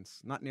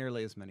points. Not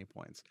nearly as many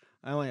points.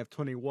 I only have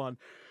 21.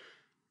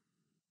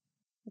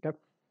 Okay.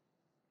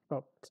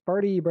 Well,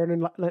 Sparty, you better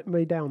not let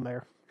me down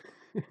there.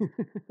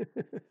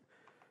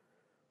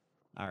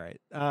 All right.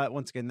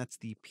 Once again, that's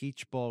the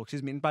Peach Bowl.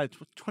 Excuse me, by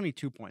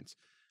 22 points.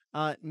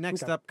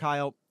 Next up,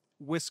 Kyle,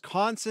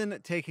 Wisconsin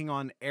taking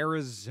on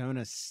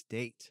Arizona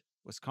State.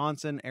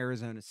 Wisconsin,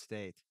 Arizona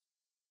State.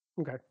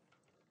 Okay.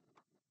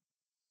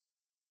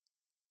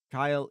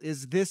 Kyle,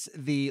 is this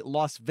the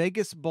Las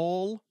Vegas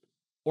Bowl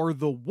or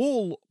the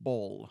Wool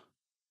Bowl?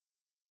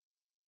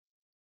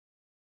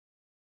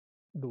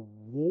 The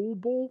Wool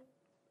Bowl?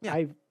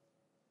 Yeah.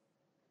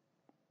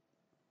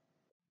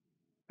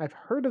 I've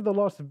heard of the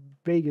Las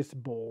Vegas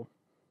Bowl,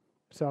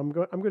 so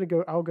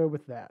I'll go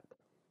with that.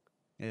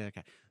 Yeah,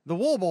 okay. The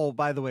Wool Bowl,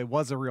 by the way,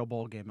 was a real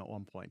bowl game at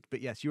one point.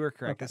 But yes, you are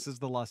correct. Okay. This is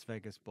the Las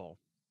Vegas Bowl.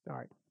 All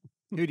right.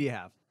 Who do you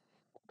have?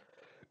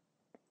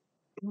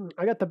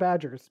 I got the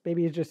Badgers.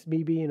 Maybe it's just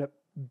me being a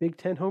Big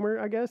Ten homer,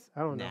 I guess.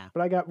 I don't know.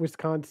 But I got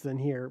Wisconsin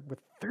here with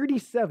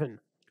 37.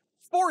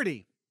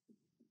 40.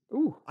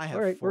 Ooh. I have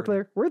all right, 40. we're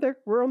clear. We're there.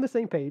 We're on the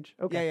same page.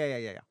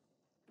 Okay. Yeah.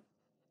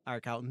 All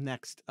right, Kyle.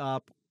 Next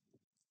up,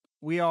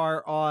 we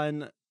are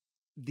on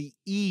the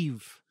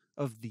eve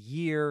of the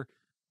year.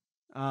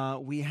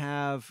 We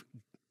have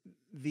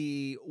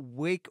the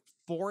Wake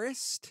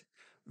Forest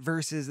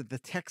versus the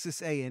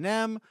Texas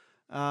A&M.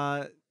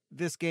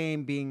 This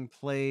game being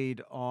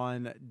played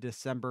on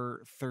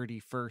December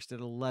 31st at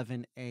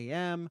 11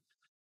 a.m.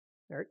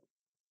 All right.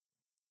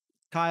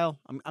 Kyle,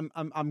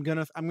 I'm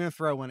gonna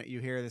throw one at you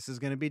here. This is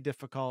gonna be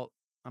difficult.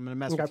 I'm gonna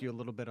mess with you a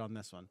little bit on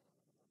this one.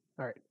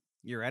 All right.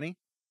 You ready?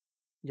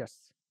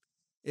 Yes.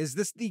 Is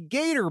this the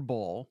Gator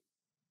Bowl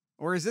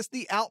or is this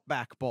the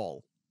Outback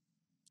Bowl?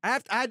 I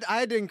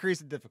had to increase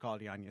the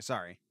difficulty on you.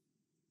 Sorry.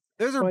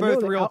 Those are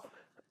both real.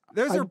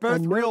 Those are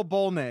both real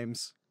bowl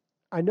names.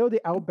 I know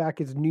the Outback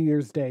is New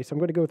Year's Day, so I'm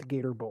going to go with the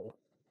Gator Bowl.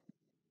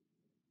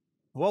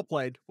 Well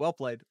played. Well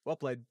played. Well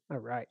played. All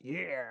right.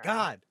 Yeah.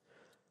 God,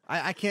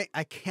 I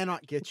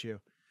cannot get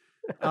you.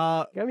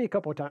 Give me a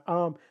couple of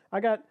times. I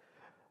got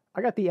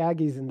the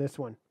Aggies in this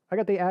one. I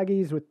got the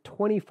Aggies with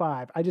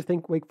 25. I just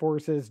think Wake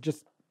Forest has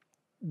just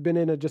been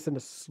in a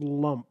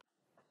slump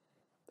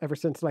ever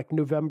since like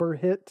November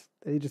hit.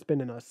 They've just been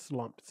in a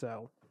slump.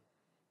 So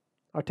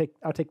I'll take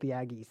the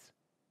Aggies.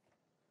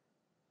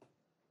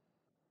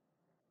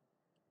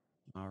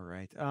 All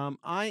right.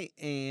 I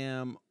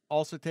am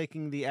also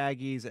taking the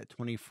Aggies at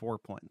 24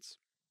 points.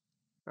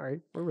 All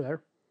right, over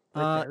there.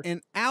 Right there.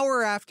 An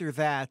hour after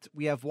that,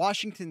 we have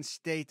Washington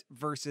State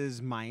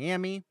versus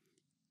Miami.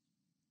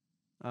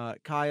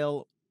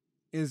 Kyle,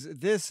 is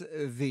this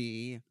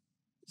the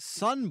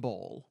Sun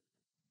Bowl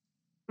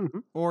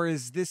or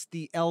is this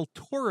the El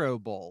Toro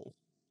Bowl?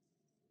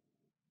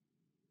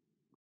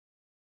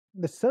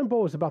 The Sun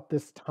Bowl is about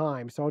this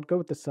time, so I'd go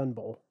with the Sun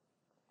Bowl.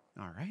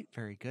 All right.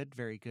 Very good.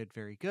 Very good.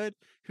 Very good.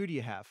 Who do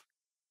you have?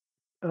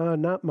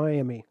 Not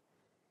Miami.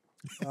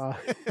 But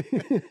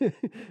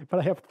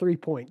I have 3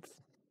 points.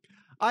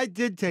 I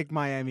did take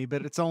Miami,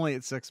 but it's only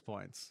at 6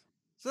 points.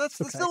 So that's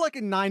Okay. still like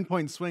a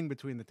 9-point swing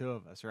between the two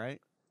of us,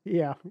 right?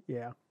 Yeah,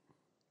 yeah.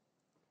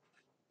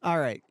 All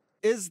right.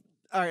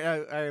 All right.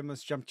 I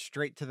almost jumped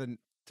straight to the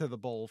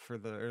bowl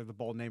the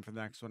bowl name for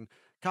the next one.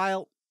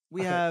 Kyle,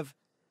 we Okay. have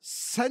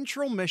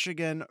Central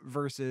Michigan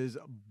versus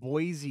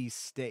Boise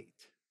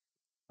State.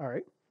 All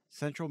right.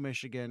 Central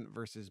Michigan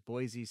versus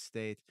Boise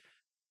State.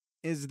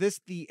 Is this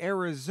the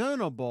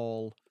Arizona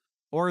Bowl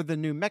or the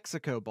New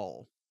Mexico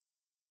Bowl?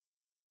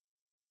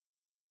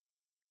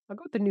 I'll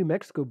go with the New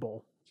Mexico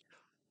Bowl.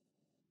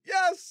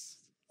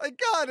 Yes, I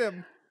got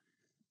him.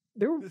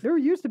 There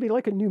used to be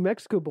like a New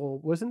Mexico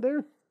Bowl, wasn't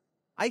there?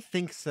 I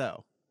think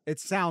so. It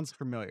sounds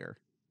familiar.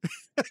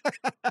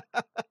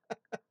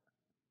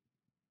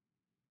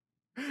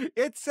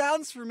 It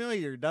sounds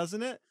familiar,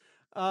 doesn't it?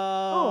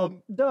 Duh,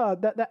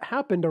 that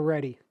happened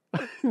already.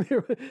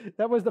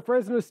 That was the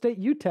Fresno State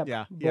UTEP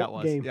Yeah, game. it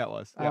was. Yeah, it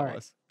was. Yeah, it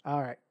was. All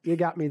right. You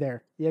got me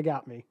there. You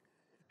got me.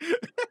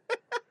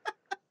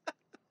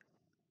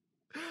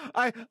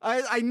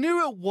 I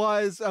knew it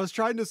was. I was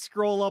trying to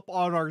scroll up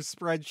on our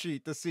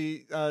spreadsheet to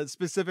see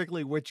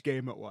specifically which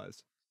game it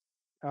was.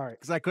 All right.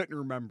 Because I couldn't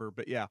remember,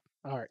 but yeah.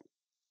 All right.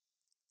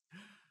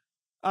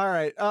 All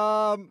right.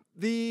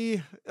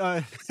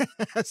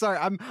 Sorry,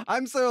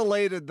 I'm so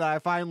elated that I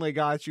finally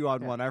got you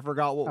on one. I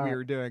forgot what we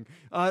were doing.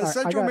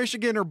 Central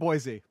Michigan or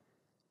Boise?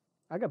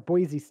 I got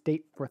Boise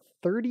State for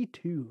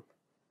 32.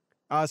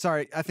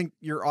 Sorry, I think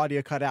your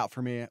audio cut out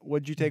for me.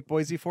 What'd you take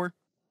Boise for?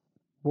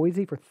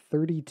 Boise for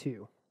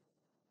 32.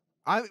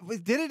 I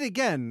did it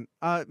again.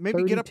 Maybe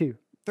 32. Get up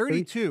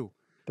 32.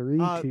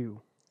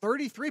 32.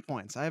 33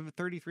 points. I have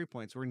 33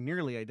 points. We're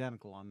nearly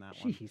identical on that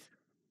one. Jeez.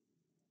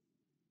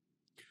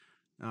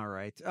 All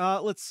right.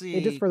 Let's see.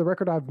 And just for the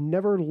record, I've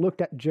never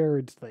looked at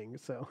Jared's thing,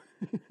 so.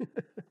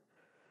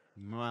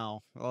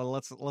 well,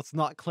 let's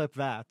not clip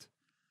that.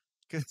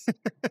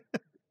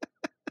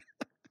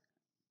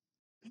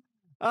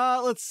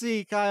 Let's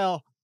see,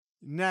 Kyle.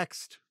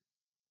 Next.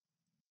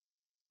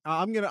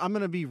 I'm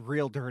gonna be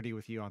real dirty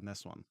with you on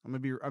this one. I'm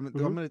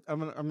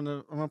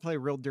gonna play a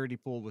real dirty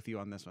pool with you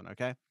on this one,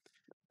 okay?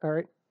 All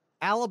right.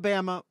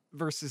 Alabama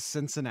versus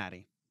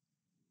Cincinnati.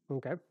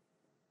 Okay.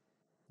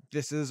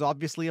 This is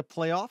obviously a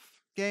playoff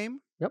game.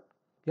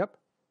 Yep.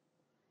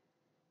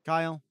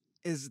 Kyle,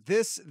 is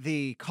this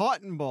the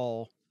Cotton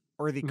Bowl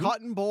or the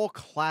Cotton Bowl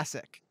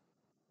Classic?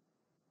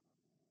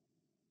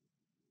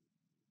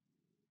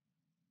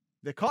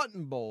 The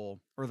Cotton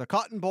Bowl or the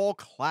Cotton Bowl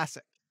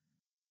Classic?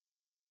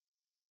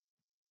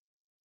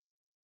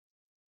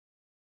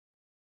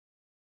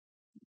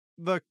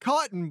 The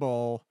Cotton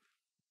Bowl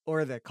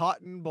or the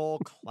Cotton Bowl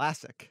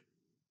Classic?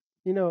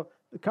 You know,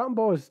 the Cotton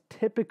Bowl is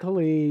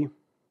typically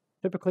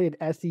an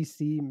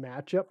SEC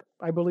matchup,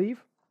 I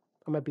believe.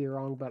 I might be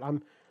wrong, but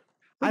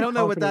I don't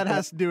know what that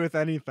has to do with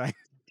anything.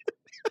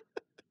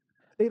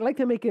 They like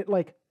to make it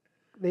like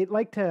they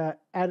like to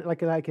add it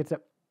like it's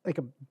a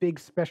big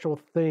special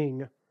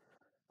thing,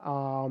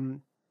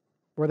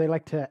 where they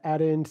like to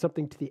add in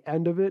something to the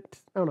end of it.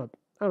 I don't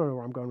know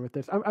where I'm going with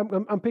this.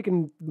 I'm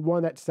picking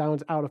one that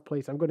sounds out of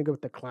place. I'm going to go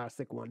with the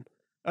classic one.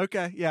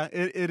 Okay, yeah,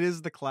 it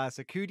is the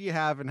classic. Who do you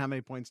have, and how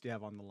many points do you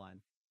have on the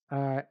line?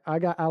 I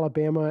got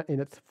Alabama, and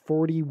it's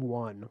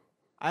 41.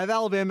 I have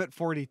Alabama at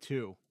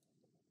 42.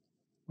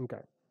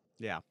 Okay.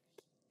 Yeah.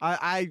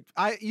 I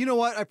you know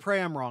what? I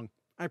pray I'm wrong.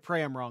 I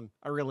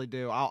really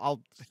do.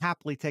 I'll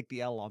happily take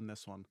the L on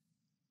this one.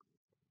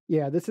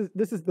 Yeah, this has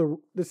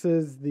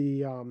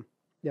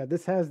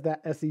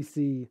that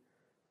SEC.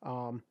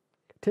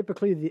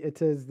 Typically, it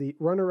says the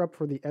runner-up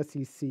for the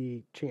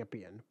SEC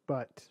champion,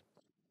 but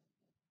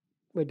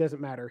it doesn't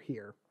matter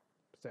here.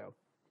 So.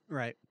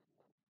 Right.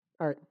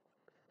 All right.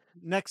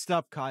 Next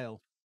up,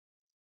 Kyle.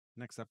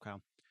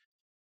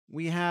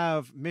 We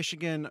have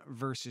Michigan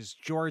versus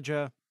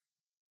Georgia.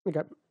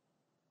 Okay.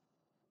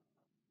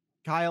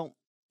 Kyle,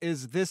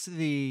 is this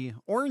the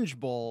Orange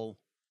Bowl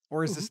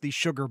or is this the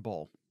Sugar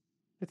Bowl?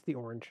 It's the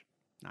orange.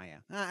 Oh, yeah.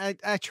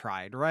 I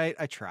tried, right?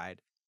 I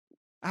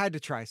had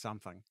to try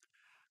something.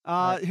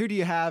 Right. Who do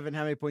you have and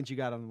how many points you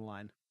got on the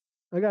line?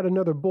 I got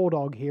another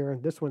Bulldog here.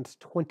 This one's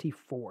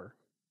 24.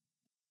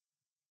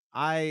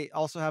 I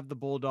also have the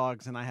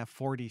Bulldogs and I have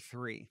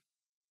 43.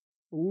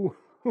 Ooh,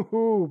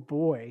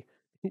 boy.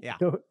 Yeah.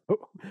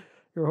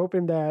 You're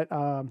hoping that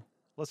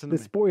the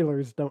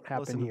spoilers don't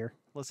happen here.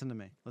 Listen to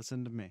me.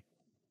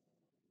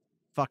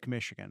 Fuck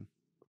Michigan.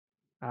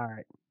 All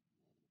right.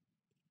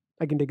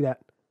 I can dig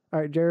that. All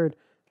right, Jared.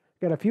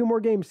 Got a few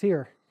more games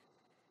here.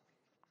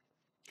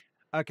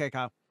 Okay,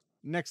 Kyle.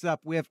 Next up,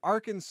 we have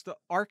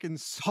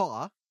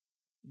Arkansas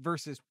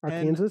versus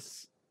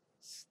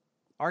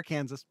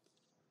Arkansas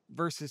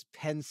versus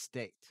Penn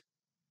State.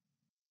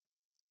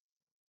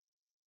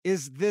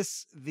 Is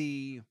this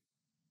the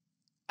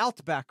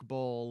Outback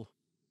Bowl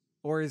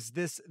or is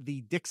this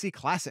the Dixie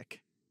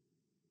Classic?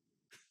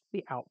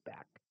 The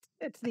Outback.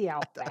 It's the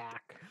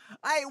Outback.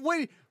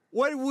 What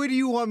do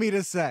you want me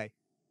to say?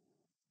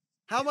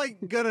 How am I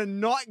gonna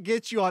not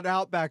get you on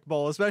Outback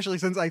Bowl, especially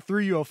since I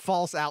threw you a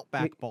false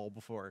Outback Bowl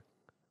before?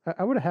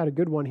 I would have had a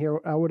good one here.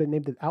 I would have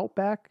named it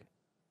Outback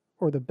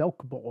or the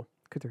Belk Bowl.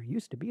 Because there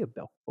used to be a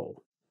Belk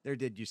Bowl. There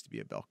did used to be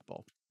a Belk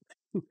Bowl.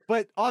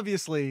 But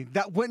obviously,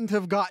 that wouldn't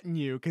have gotten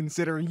you,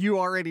 considering you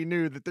already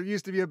knew that there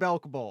used to be a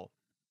Belk Bowl.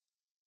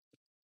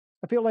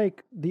 I feel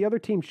like the other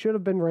team should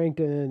have been ranked,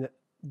 and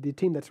the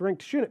team that's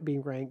ranked shouldn't be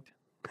ranked.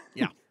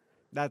 Yeah,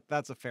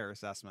 that's a fair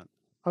assessment.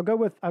 I'll go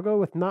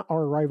with not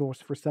our rivals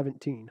for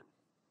 17.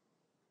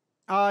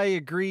 I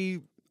agree.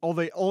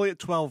 Only at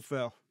 12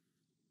 though.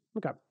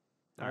 Okay.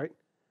 All right.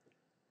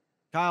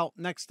 Kyle,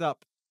 next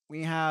up,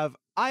 we have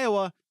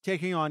Iowa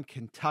taking on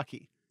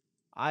Kentucky.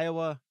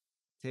 Iowa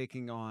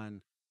taking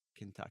on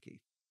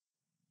Kentucky.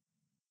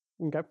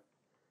 Okay.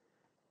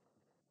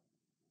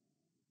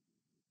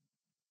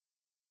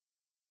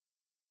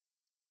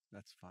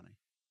 That's funny.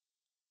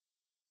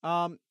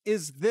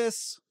 Is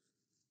this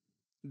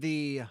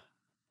the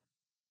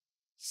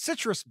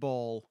Citrus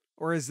Bowl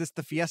or is this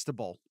the Fiesta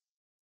Bowl?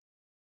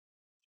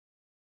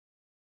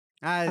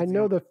 I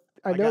know the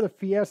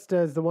Fiesta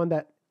is the one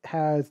that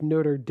has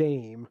Notre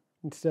Dame,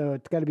 and so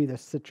it's got to be the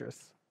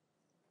Citrus.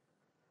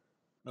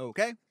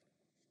 Okay.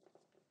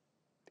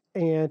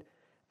 And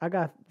I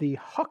got the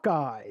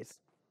Hawkeyes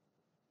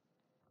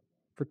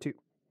for 2.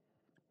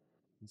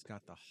 He's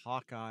got the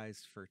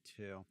Hawkeyes for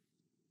 2.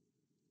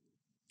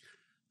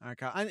 All right,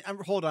 Kyle.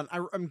 Hold on.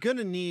 I'm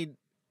gonna need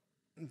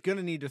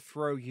to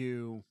throw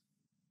you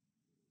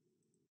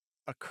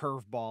a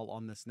curveball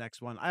on this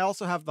next one. I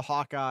also have the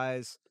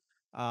Hawkeyes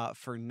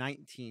for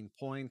 19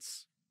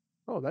 points.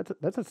 Oh,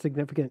 that's a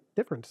significant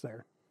difference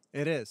there.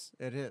 It is.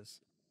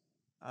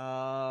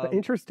 But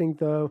interesting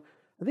though,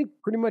 I think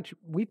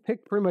we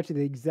picked pretty much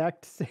the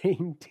exact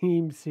same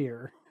teams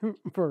here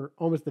for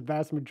almost the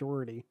vast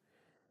majority.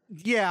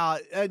 Yeah,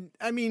 and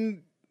I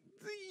mean,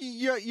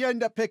 you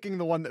end up picking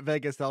the one that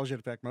Vegas tells you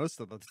to pick most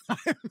of the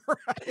time,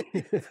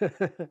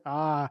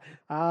 right?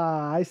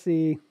 I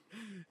see.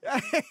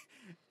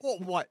 Well,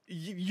 what?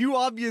 You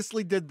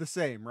obviously did the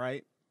same,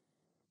 right?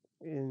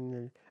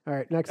 All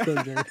right, next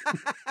thing, Jared.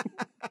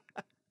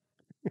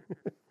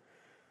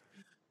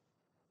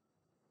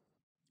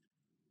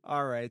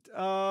 All right.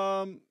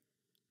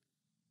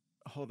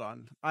 Hold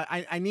on.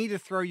 I need to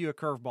throw you a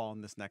curveball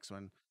in this next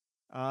one.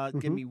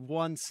 Give me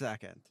 1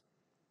 second.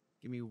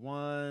 Give me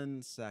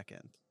 1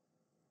 second.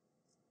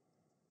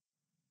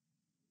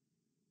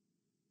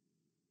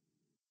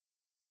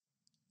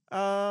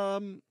 All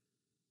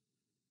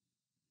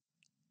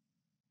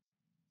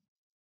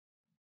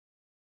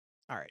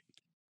right.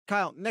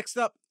 Kyle, next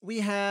up, we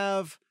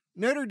have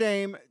Notre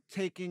Dame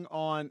taking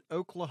on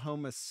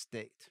Oklahoma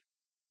State.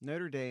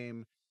 Notre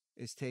Dame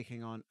is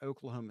taking on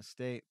Oklahoma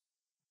State.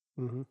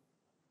 Mm-hmm.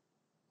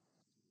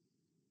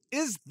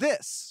 Is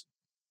this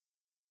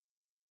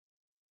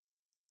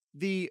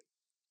the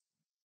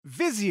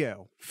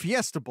Vizio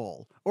Fiesta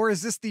Bowl, or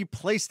is this the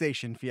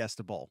PlayStation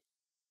Fiesta Bowl?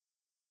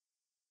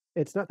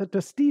 It's not the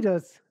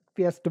Tostitos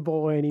Fiesta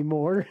Bowl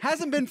anymore.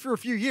 Hasn't been for a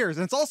few years,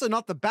 and it's also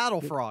not the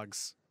Battle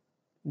Frogs.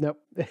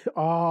 Nope.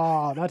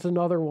 Oh, that's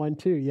another one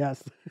too.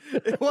 Yes.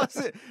 It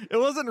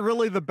wasn't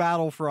really the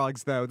Battle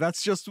Frogs though.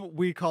 That's just what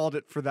we called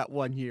it for that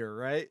 1 year,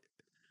 right?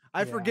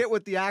 I forget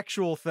what the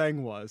actual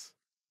thing was.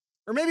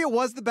 Or maybe it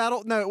was the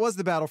Battle. No, it was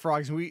the Battle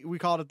Frogs. And we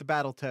called it the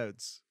Battle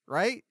Toads,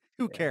 right?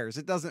 Who cares?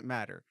 It doesn't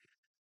matter.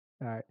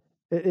 All right.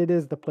 It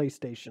is the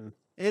PlayStation.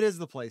 It is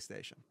the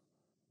PlayStation.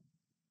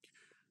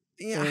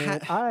 Yeah,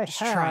 I'm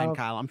trying,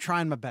 Kyle. I'm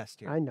trying my best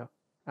here. I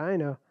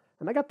know.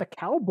 And I got the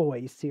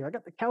Cowboys here. I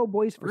got the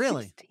Cowboys for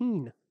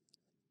 16.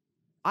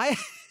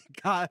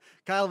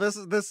 Kyle,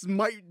 this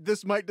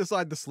might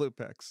decide the sloop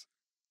picks.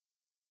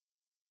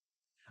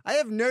 I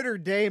have Notre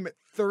Dame at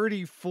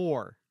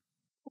 34.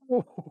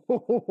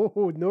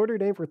 Oh, Notre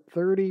Dame for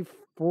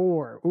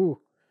 34.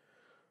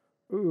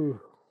 Ooh.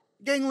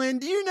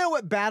 Gangland, do you know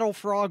what Battle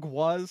Frog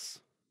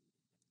was?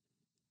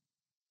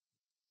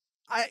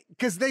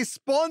 Because they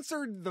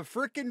sponsored the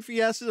frickin'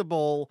 Fiesta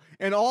Bowl,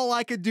 and all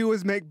I could do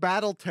was make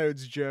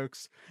Battletoads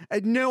jokes. I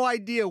had no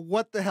idea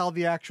what the hell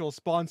the actual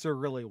sponsor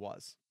really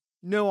was.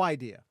 No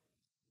idea.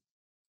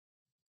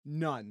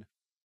 None.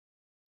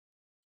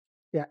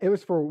 Yeah, it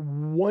was for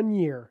 1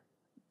 year.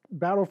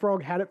 Battle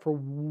Frog had it for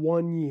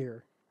 1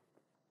 year.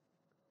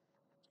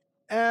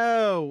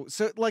 Oh,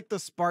 so like the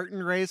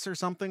Spartan race or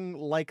something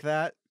like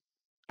that.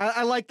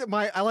 I like that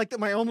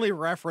my only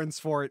reference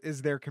for it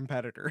is their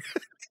competitor.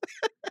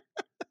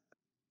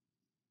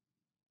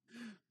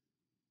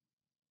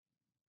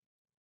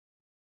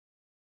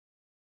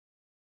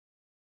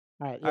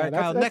 All right,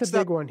 yeah, that's a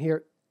big one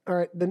here. All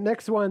right, the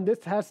next one,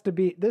 this has to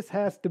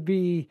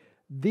be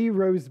the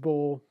Rose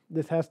Bowl.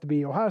 This has to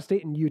be Ohio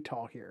State and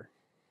Utah here.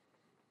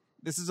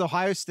 This is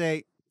Ohio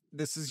State.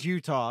 This is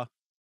Utah.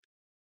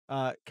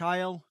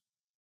 Kyle,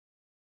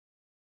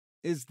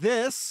 is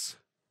this?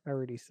 I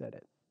already said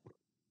it.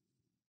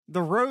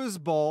 The Rose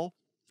Bowl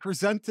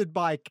presented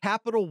by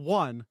Capital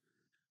One,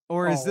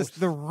 or is this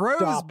the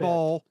Rose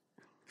Bowl?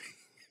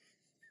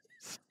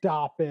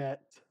 Stop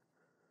it.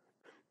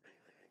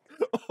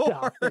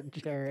 Stop it,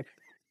 Jared.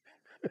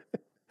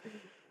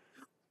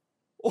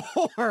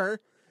 Or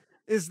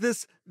is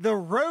this the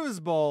Rose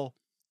Bowl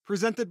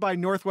presented by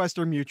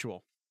Northwestern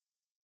Mutual?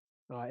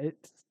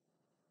 It's.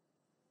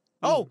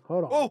 Oh,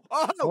 Hold on. oh,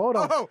 oh, Hold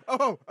on.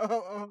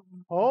 oh.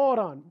 Hold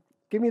on.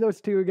 Give me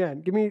those two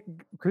again. Give me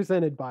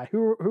presented by.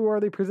 Who are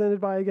they presented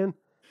by again?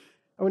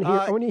 I want to hear.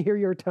 I want to hear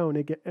your tone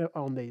again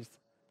on these.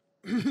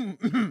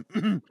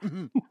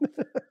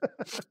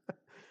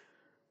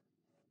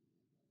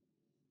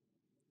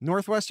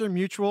 Northwestern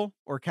Mutual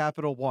or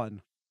Capital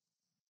One?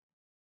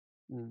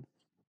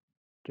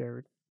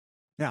 Jared.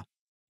 Yeah.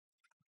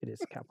 It is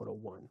Capital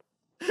One.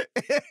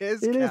 It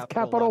is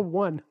Capital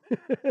One.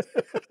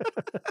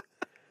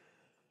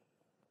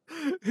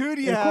 Who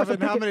do you have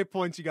and how many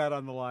points you got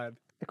on the line?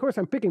 Of course,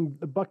 I'm picking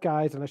the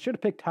Buckeyes, and I should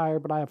have picked higher,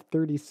 but I have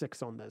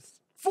 36 on this.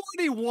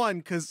 41,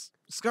 because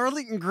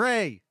Scarlet and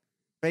Gray,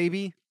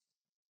 baby.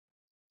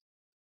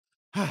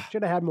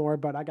 Should have had more,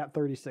 but I got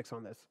 36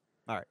 on this.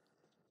 All right.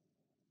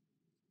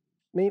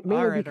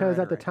 Mainly because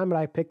at the time that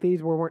I picked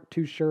these, we weren't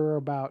too sure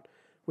about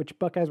which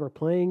Buckeyes were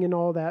playing and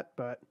all that,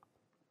 but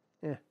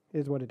it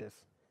is what it is.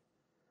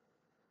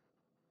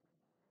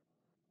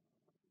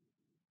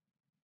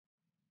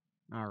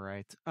 All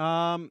right.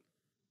 And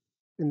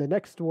the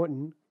next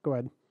one, go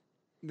ahead.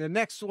 The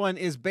next one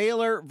is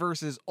Baylor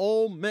versus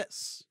Ole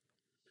Miss.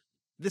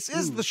 This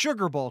is the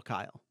Sugar Bowl,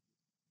 Kyle.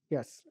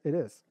 Yes, it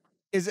is.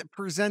 Is it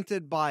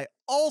presented by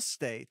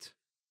Allstate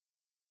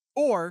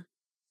or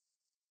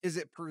is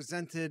it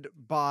presented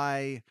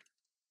by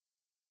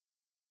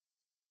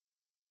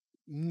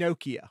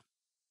Nokia?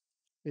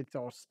 It's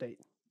Allstate.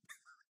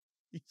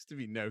 Used to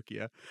be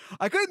Nokia.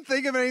 I couldn't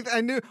think of anything.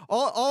 I knew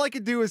all I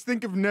could do was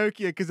think of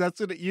Nokia because that's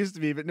what it used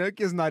to be, but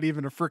Nokia's not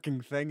even a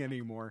freaking thing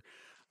anymore.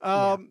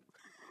 Yeah.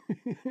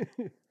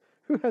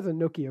 Who has a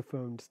Nokia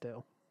phone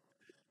still?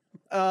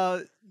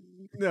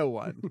 No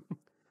one.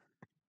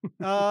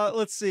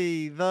 Let's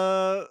see. Who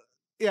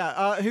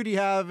do you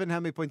have and how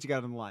many points you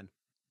got on the line?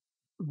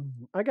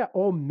 I got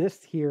Ole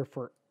Miss here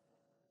for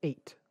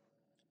 8.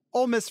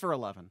 Ole Miss for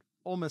 11.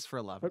 Ole Miss for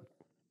 11.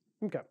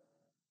 Okay.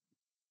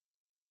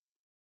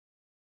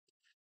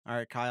 All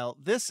right, Kyle.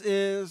 This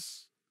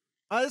is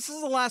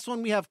the last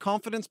one we have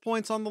confidence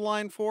points on the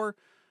line for.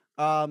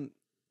 So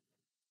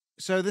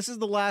this is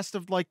the last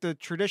of like the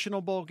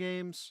traditional bowl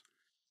games.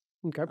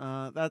 Okay.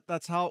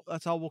 That's how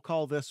we'll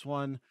call this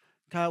one.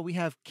 Kyle, we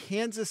have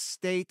Kansas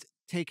State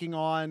taking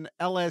on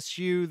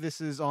LSU. This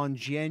is on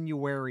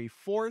January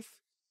 4th.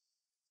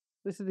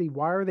 This is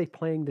why are they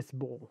playing this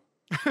bowl?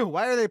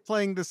 Why are they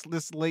playing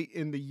this late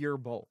in the year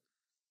bowl?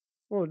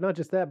 Well, not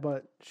just that,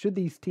 but should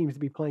these teams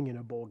be playing in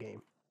a bowl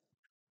game?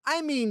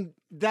 I mean,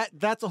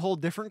 that's a whole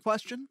different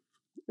question.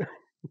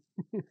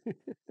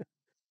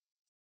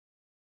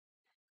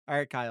 All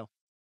right, Kyle.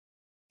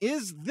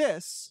 Is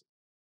this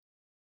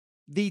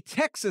the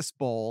Texas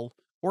Bowl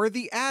or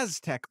the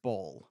Aztec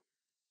Bowl?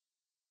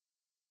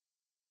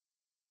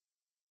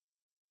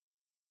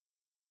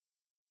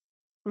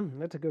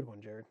 That's a good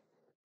one, Jared.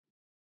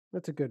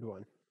 That's a good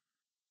one.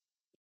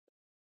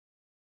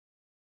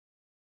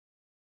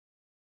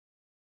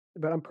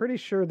 But I'm pretty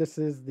sure this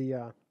is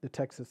the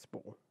Texas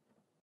Bowl.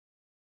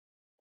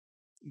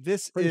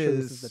 This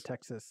is the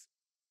Texas.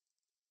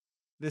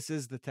 This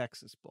is the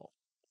Texas Bowl.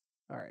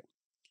 All right.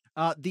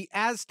 The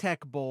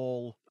Aztec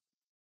Bowl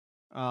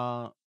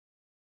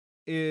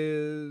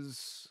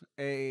is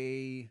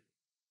an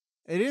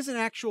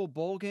actual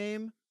bowl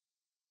game.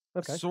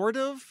 Okay. Sort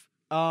of.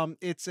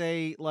 It's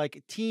a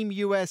like Team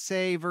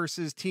USA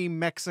versus Team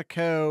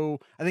Mexico.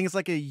 I think it's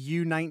like a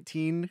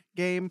U19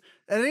 game.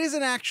 And it is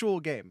an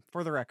actual game,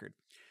 for the record.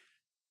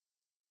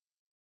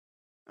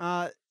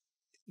 Gotcha.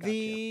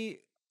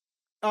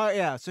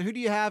 Yeah. So who do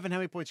you have and how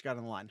many points you got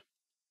on the line?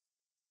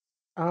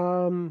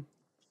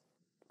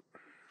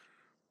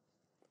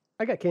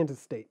 I got Kansas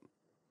State.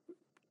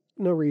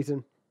 No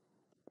reason,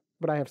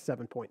 but I have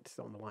 7 points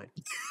on the line.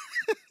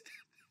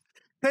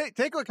 Hey,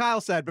 take what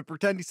Kyle said, but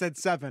pretend he said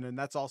 7, and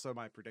that's also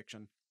my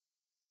prediction.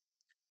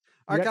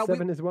 You got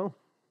 7 as well?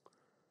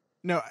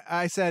 No,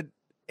 I said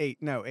 8.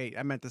 No, 8.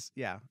 I meant this.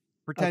 Yeah.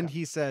 Pretend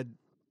he said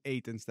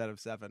 8 instead of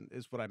 7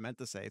 is what I meant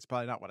to say. It's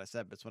probably not what I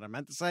said, but it's what I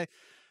meant to say.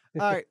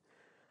 All right.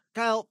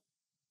 Kyle,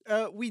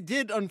 we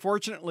did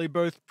unfortunately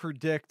both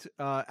predict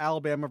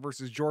Alabama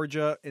versus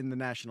Georgia in the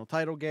national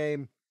title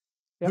game.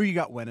 Yep. Who you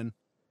got winning?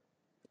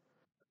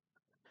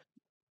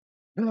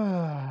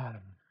 Yeah.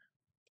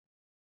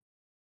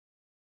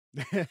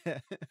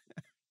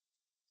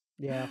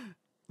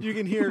 You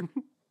can hear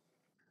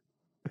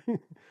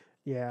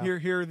yeah.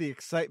 Hear the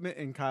excitement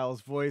in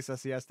Kyle's voice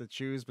as he has to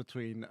choose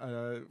between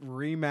a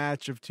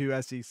rematch of 2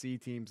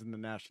 SEC teams in the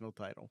national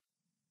title.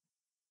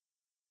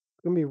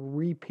 It's going to be a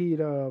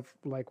repeat of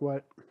like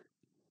what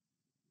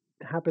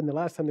happened the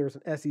last time there was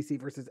an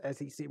SEC versus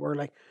SEC where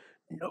like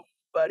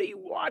nobody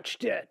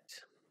watched it.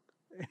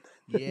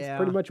 Yeah. It's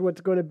pretty much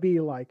what's going to be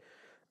like.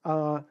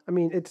 I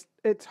mean,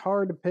 it's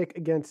hard to pick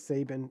against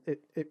Saban.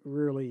 It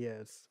really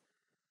is.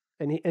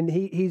 And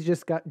he's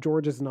just got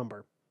Georgia's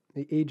number.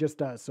 He just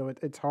does. So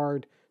it's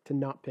hard to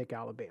not pick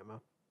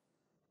Alabama.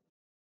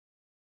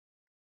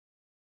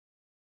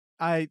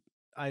 I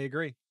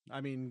agree. I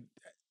mean,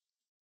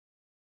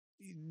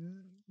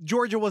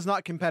 Georgia was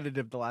not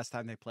competitive the last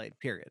time they played,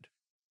 period.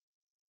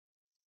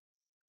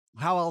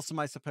 How else am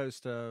I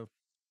supposed to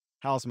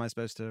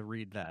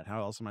read that?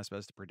 How else am I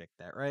supposed to predict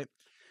that, right?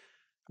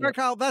 All right, Yep.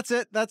 Kyle, that's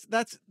it.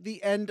 That's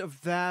the end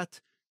of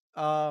that.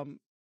 But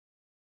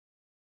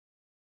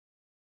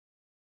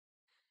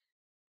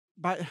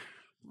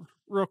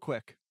real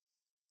quick,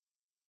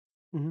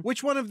 Mhm.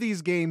 which one of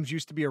these games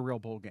used to be a real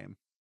bowl game?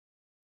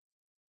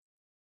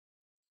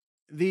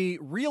 The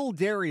Real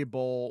Dairy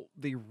Bowl,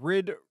 the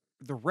Red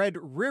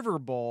River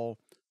Bowl,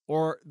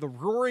 or the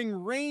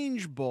Roaring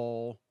Range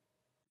Bowl,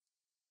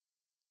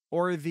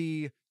 or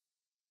the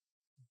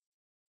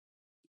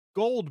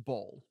Gold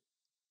Bowl?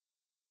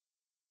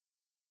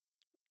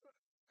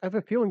 I have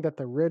a feeling that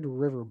the Red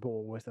River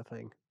Bowl was the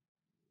thing.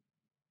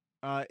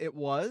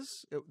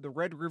 The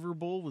Red River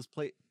Bowl was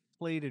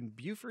played in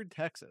Buford,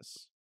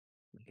 Texas.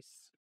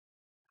 Nice.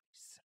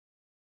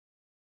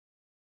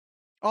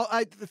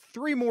 Oh,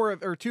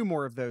 two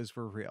more of those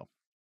were real.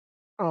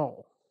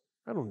 Oh,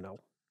 I don't know.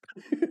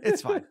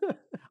 It's fine.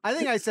 I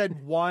think I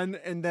said one,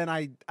 and then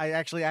I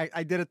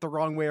did it the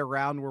wrong way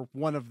around, where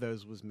one of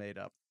those was made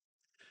up.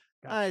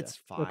 Gotcha. It's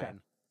fine. Okay.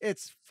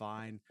 It's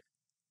fine.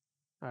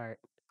 All right.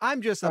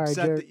 I'm just All right,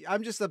 upset Jared.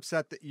 I'm just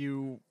upset that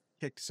you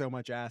kicked so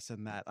much ass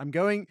in that. I'm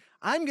gonna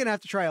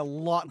have to try a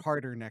lot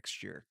harder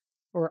next year.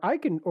 Or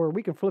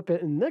we can flip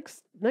it, and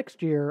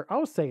next year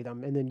I'll say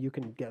them, and then you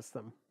can guess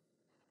them.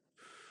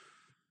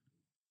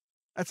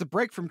 That's a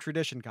break from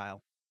tradition,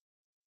 Kyle.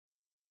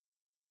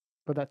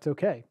 But that's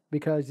okay,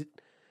 because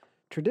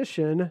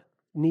tradition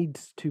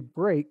needs to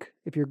break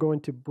if you're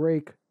going to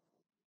break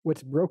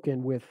what's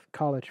broken with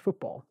college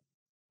football.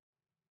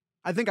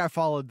 I think I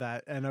followed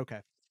that, and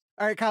okay.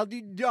 All right, Kyle. Do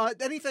you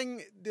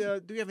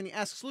have any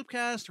Ask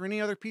Sloopcast or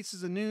any other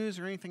pieces of news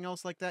or anything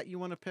else like that you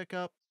want to pick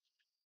up?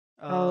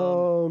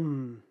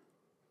 I'm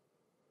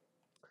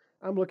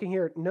looking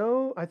here.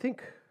 No,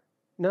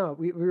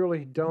 we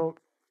really don't.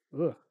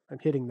 Ugh, I'm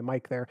hitting the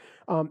mic there.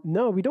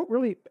 No, we don't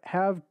really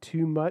have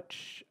too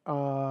much.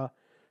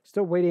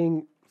 Still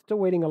waiting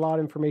a lot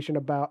of information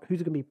about who's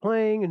going to be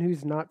playing and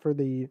who's not for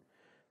the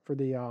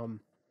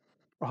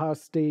Ohio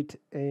State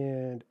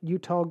and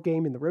Utah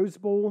game in the Rose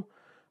Bowl.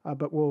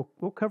 But we'll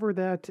cover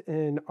that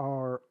in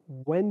our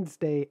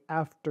Wednesday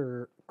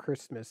after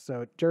Christmas.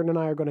 So Jared and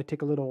I are going to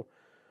take a little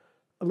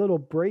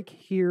break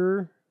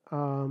here.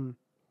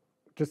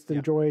 Just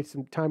enjoy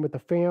some time with the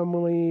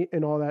family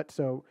and all that.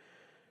 So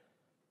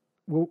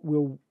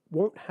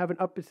won't have an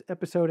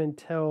episode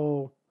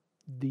until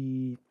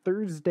the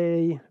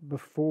Thursday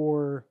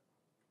before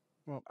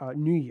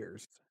New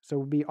Year's. So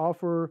we'll be off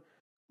for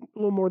a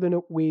little more than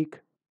a week.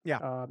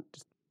 Yeah.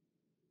 Just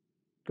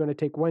going to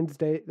take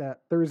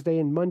Thursday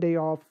and Monday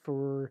off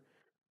for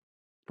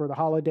the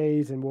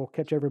holidays, and we'll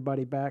catch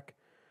everybody back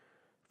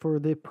for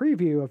the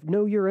preview of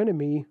Know Your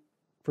Enemy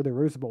for the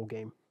Rose Bowl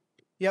game.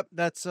 Yep,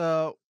 that's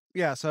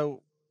yeah,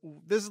 so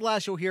this is the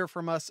last you'll hear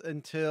from us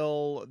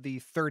until the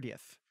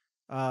 30th.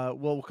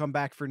 We'll come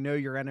back for Know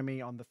Your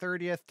Enemy on the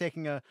 30th,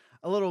 taking a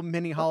little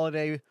mini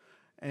holiday,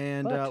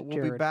 and we'll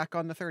Jared, be back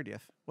on the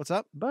 30th. What's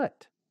up?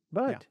 But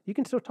you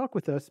can still talk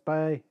with us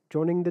by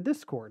joining the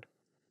Discord.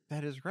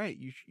 That is right.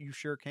 You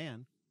sure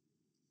can.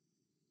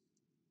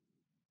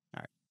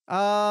 All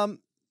right.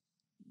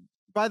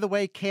 By the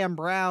way, Cam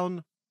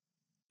Brown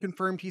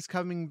confirmed he's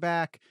coming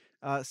back.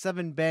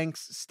 Seven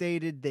Banks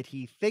stated that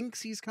he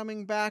thinks he's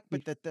coming back,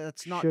 but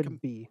that's not should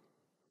be.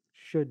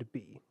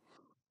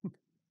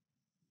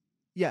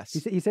 Yes.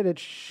 He said it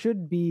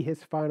should be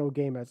his final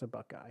game as a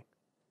Buckeye.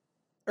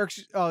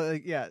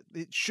 Yeah,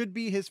 it should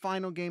be his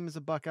final game as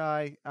a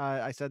Buckeye.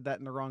 I said that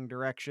in the wrong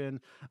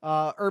direction.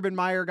 Urban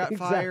Meyer got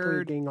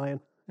fired. Gangland.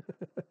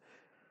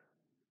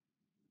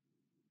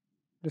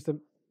 Just a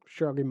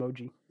shrug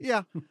emoji.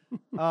 Yeah.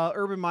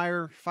 Urban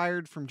Meyer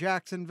fired from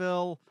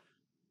Jacksonville.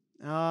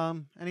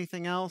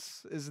 Anything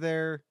else? Is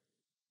there?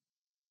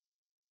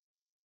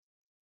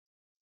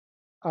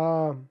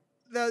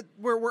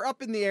 We're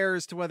up in the air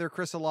as to whether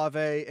Chris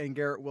Olave and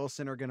Garrett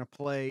Wilson are going to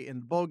play in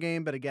the bowl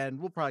game, but again,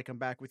 we'll probably come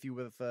back with you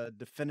with a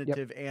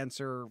definitive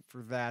answer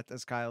for that,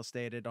 as Kyle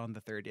stated, on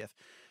the 30th.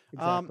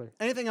 Exactly.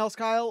 Anything else,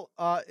 Kyle?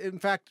 In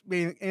fact,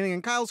 anything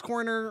in Kyle's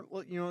corner?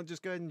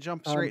 Just go ahead and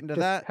jump straight into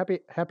that.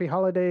 Happy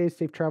holidays,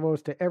 safe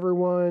travels to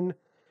everyone,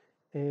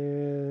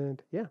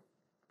 and yeah,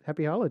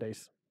 happy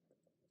holidays.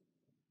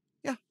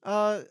 Yeah,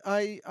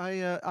 I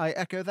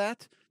echo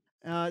that.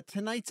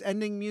 Tonight's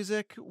ending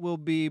music will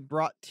be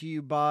brought to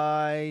you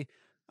by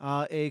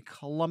a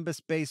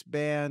Columbus-based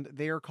band.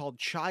 They are called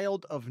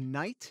Child of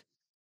Night.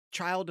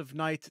 Child of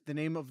Night. The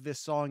name of this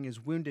song is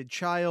Wounded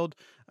Child.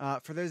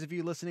 For those of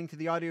you listening to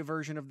the audio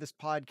version of this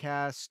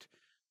podcast,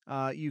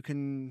 you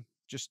can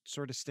just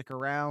sort of stick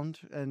around,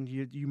 and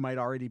you might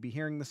already be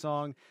hearing the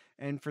song.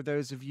 And for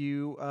those of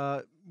you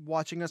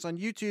watching us on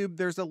YouTube,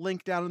 there's a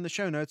link down in the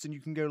show notes, and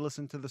you can go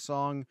listen to the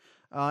song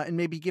and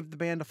maybe give the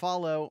band a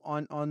follow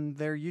on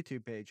their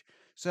YouTube page.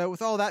 So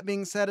with all that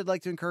being said, I'd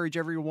like to encourage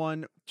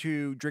everyone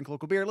to drink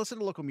local beer, listen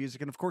to local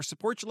music, and of course,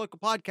 support your local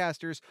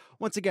podcasters.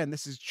 Once again,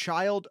 this is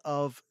Child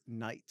of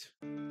Night.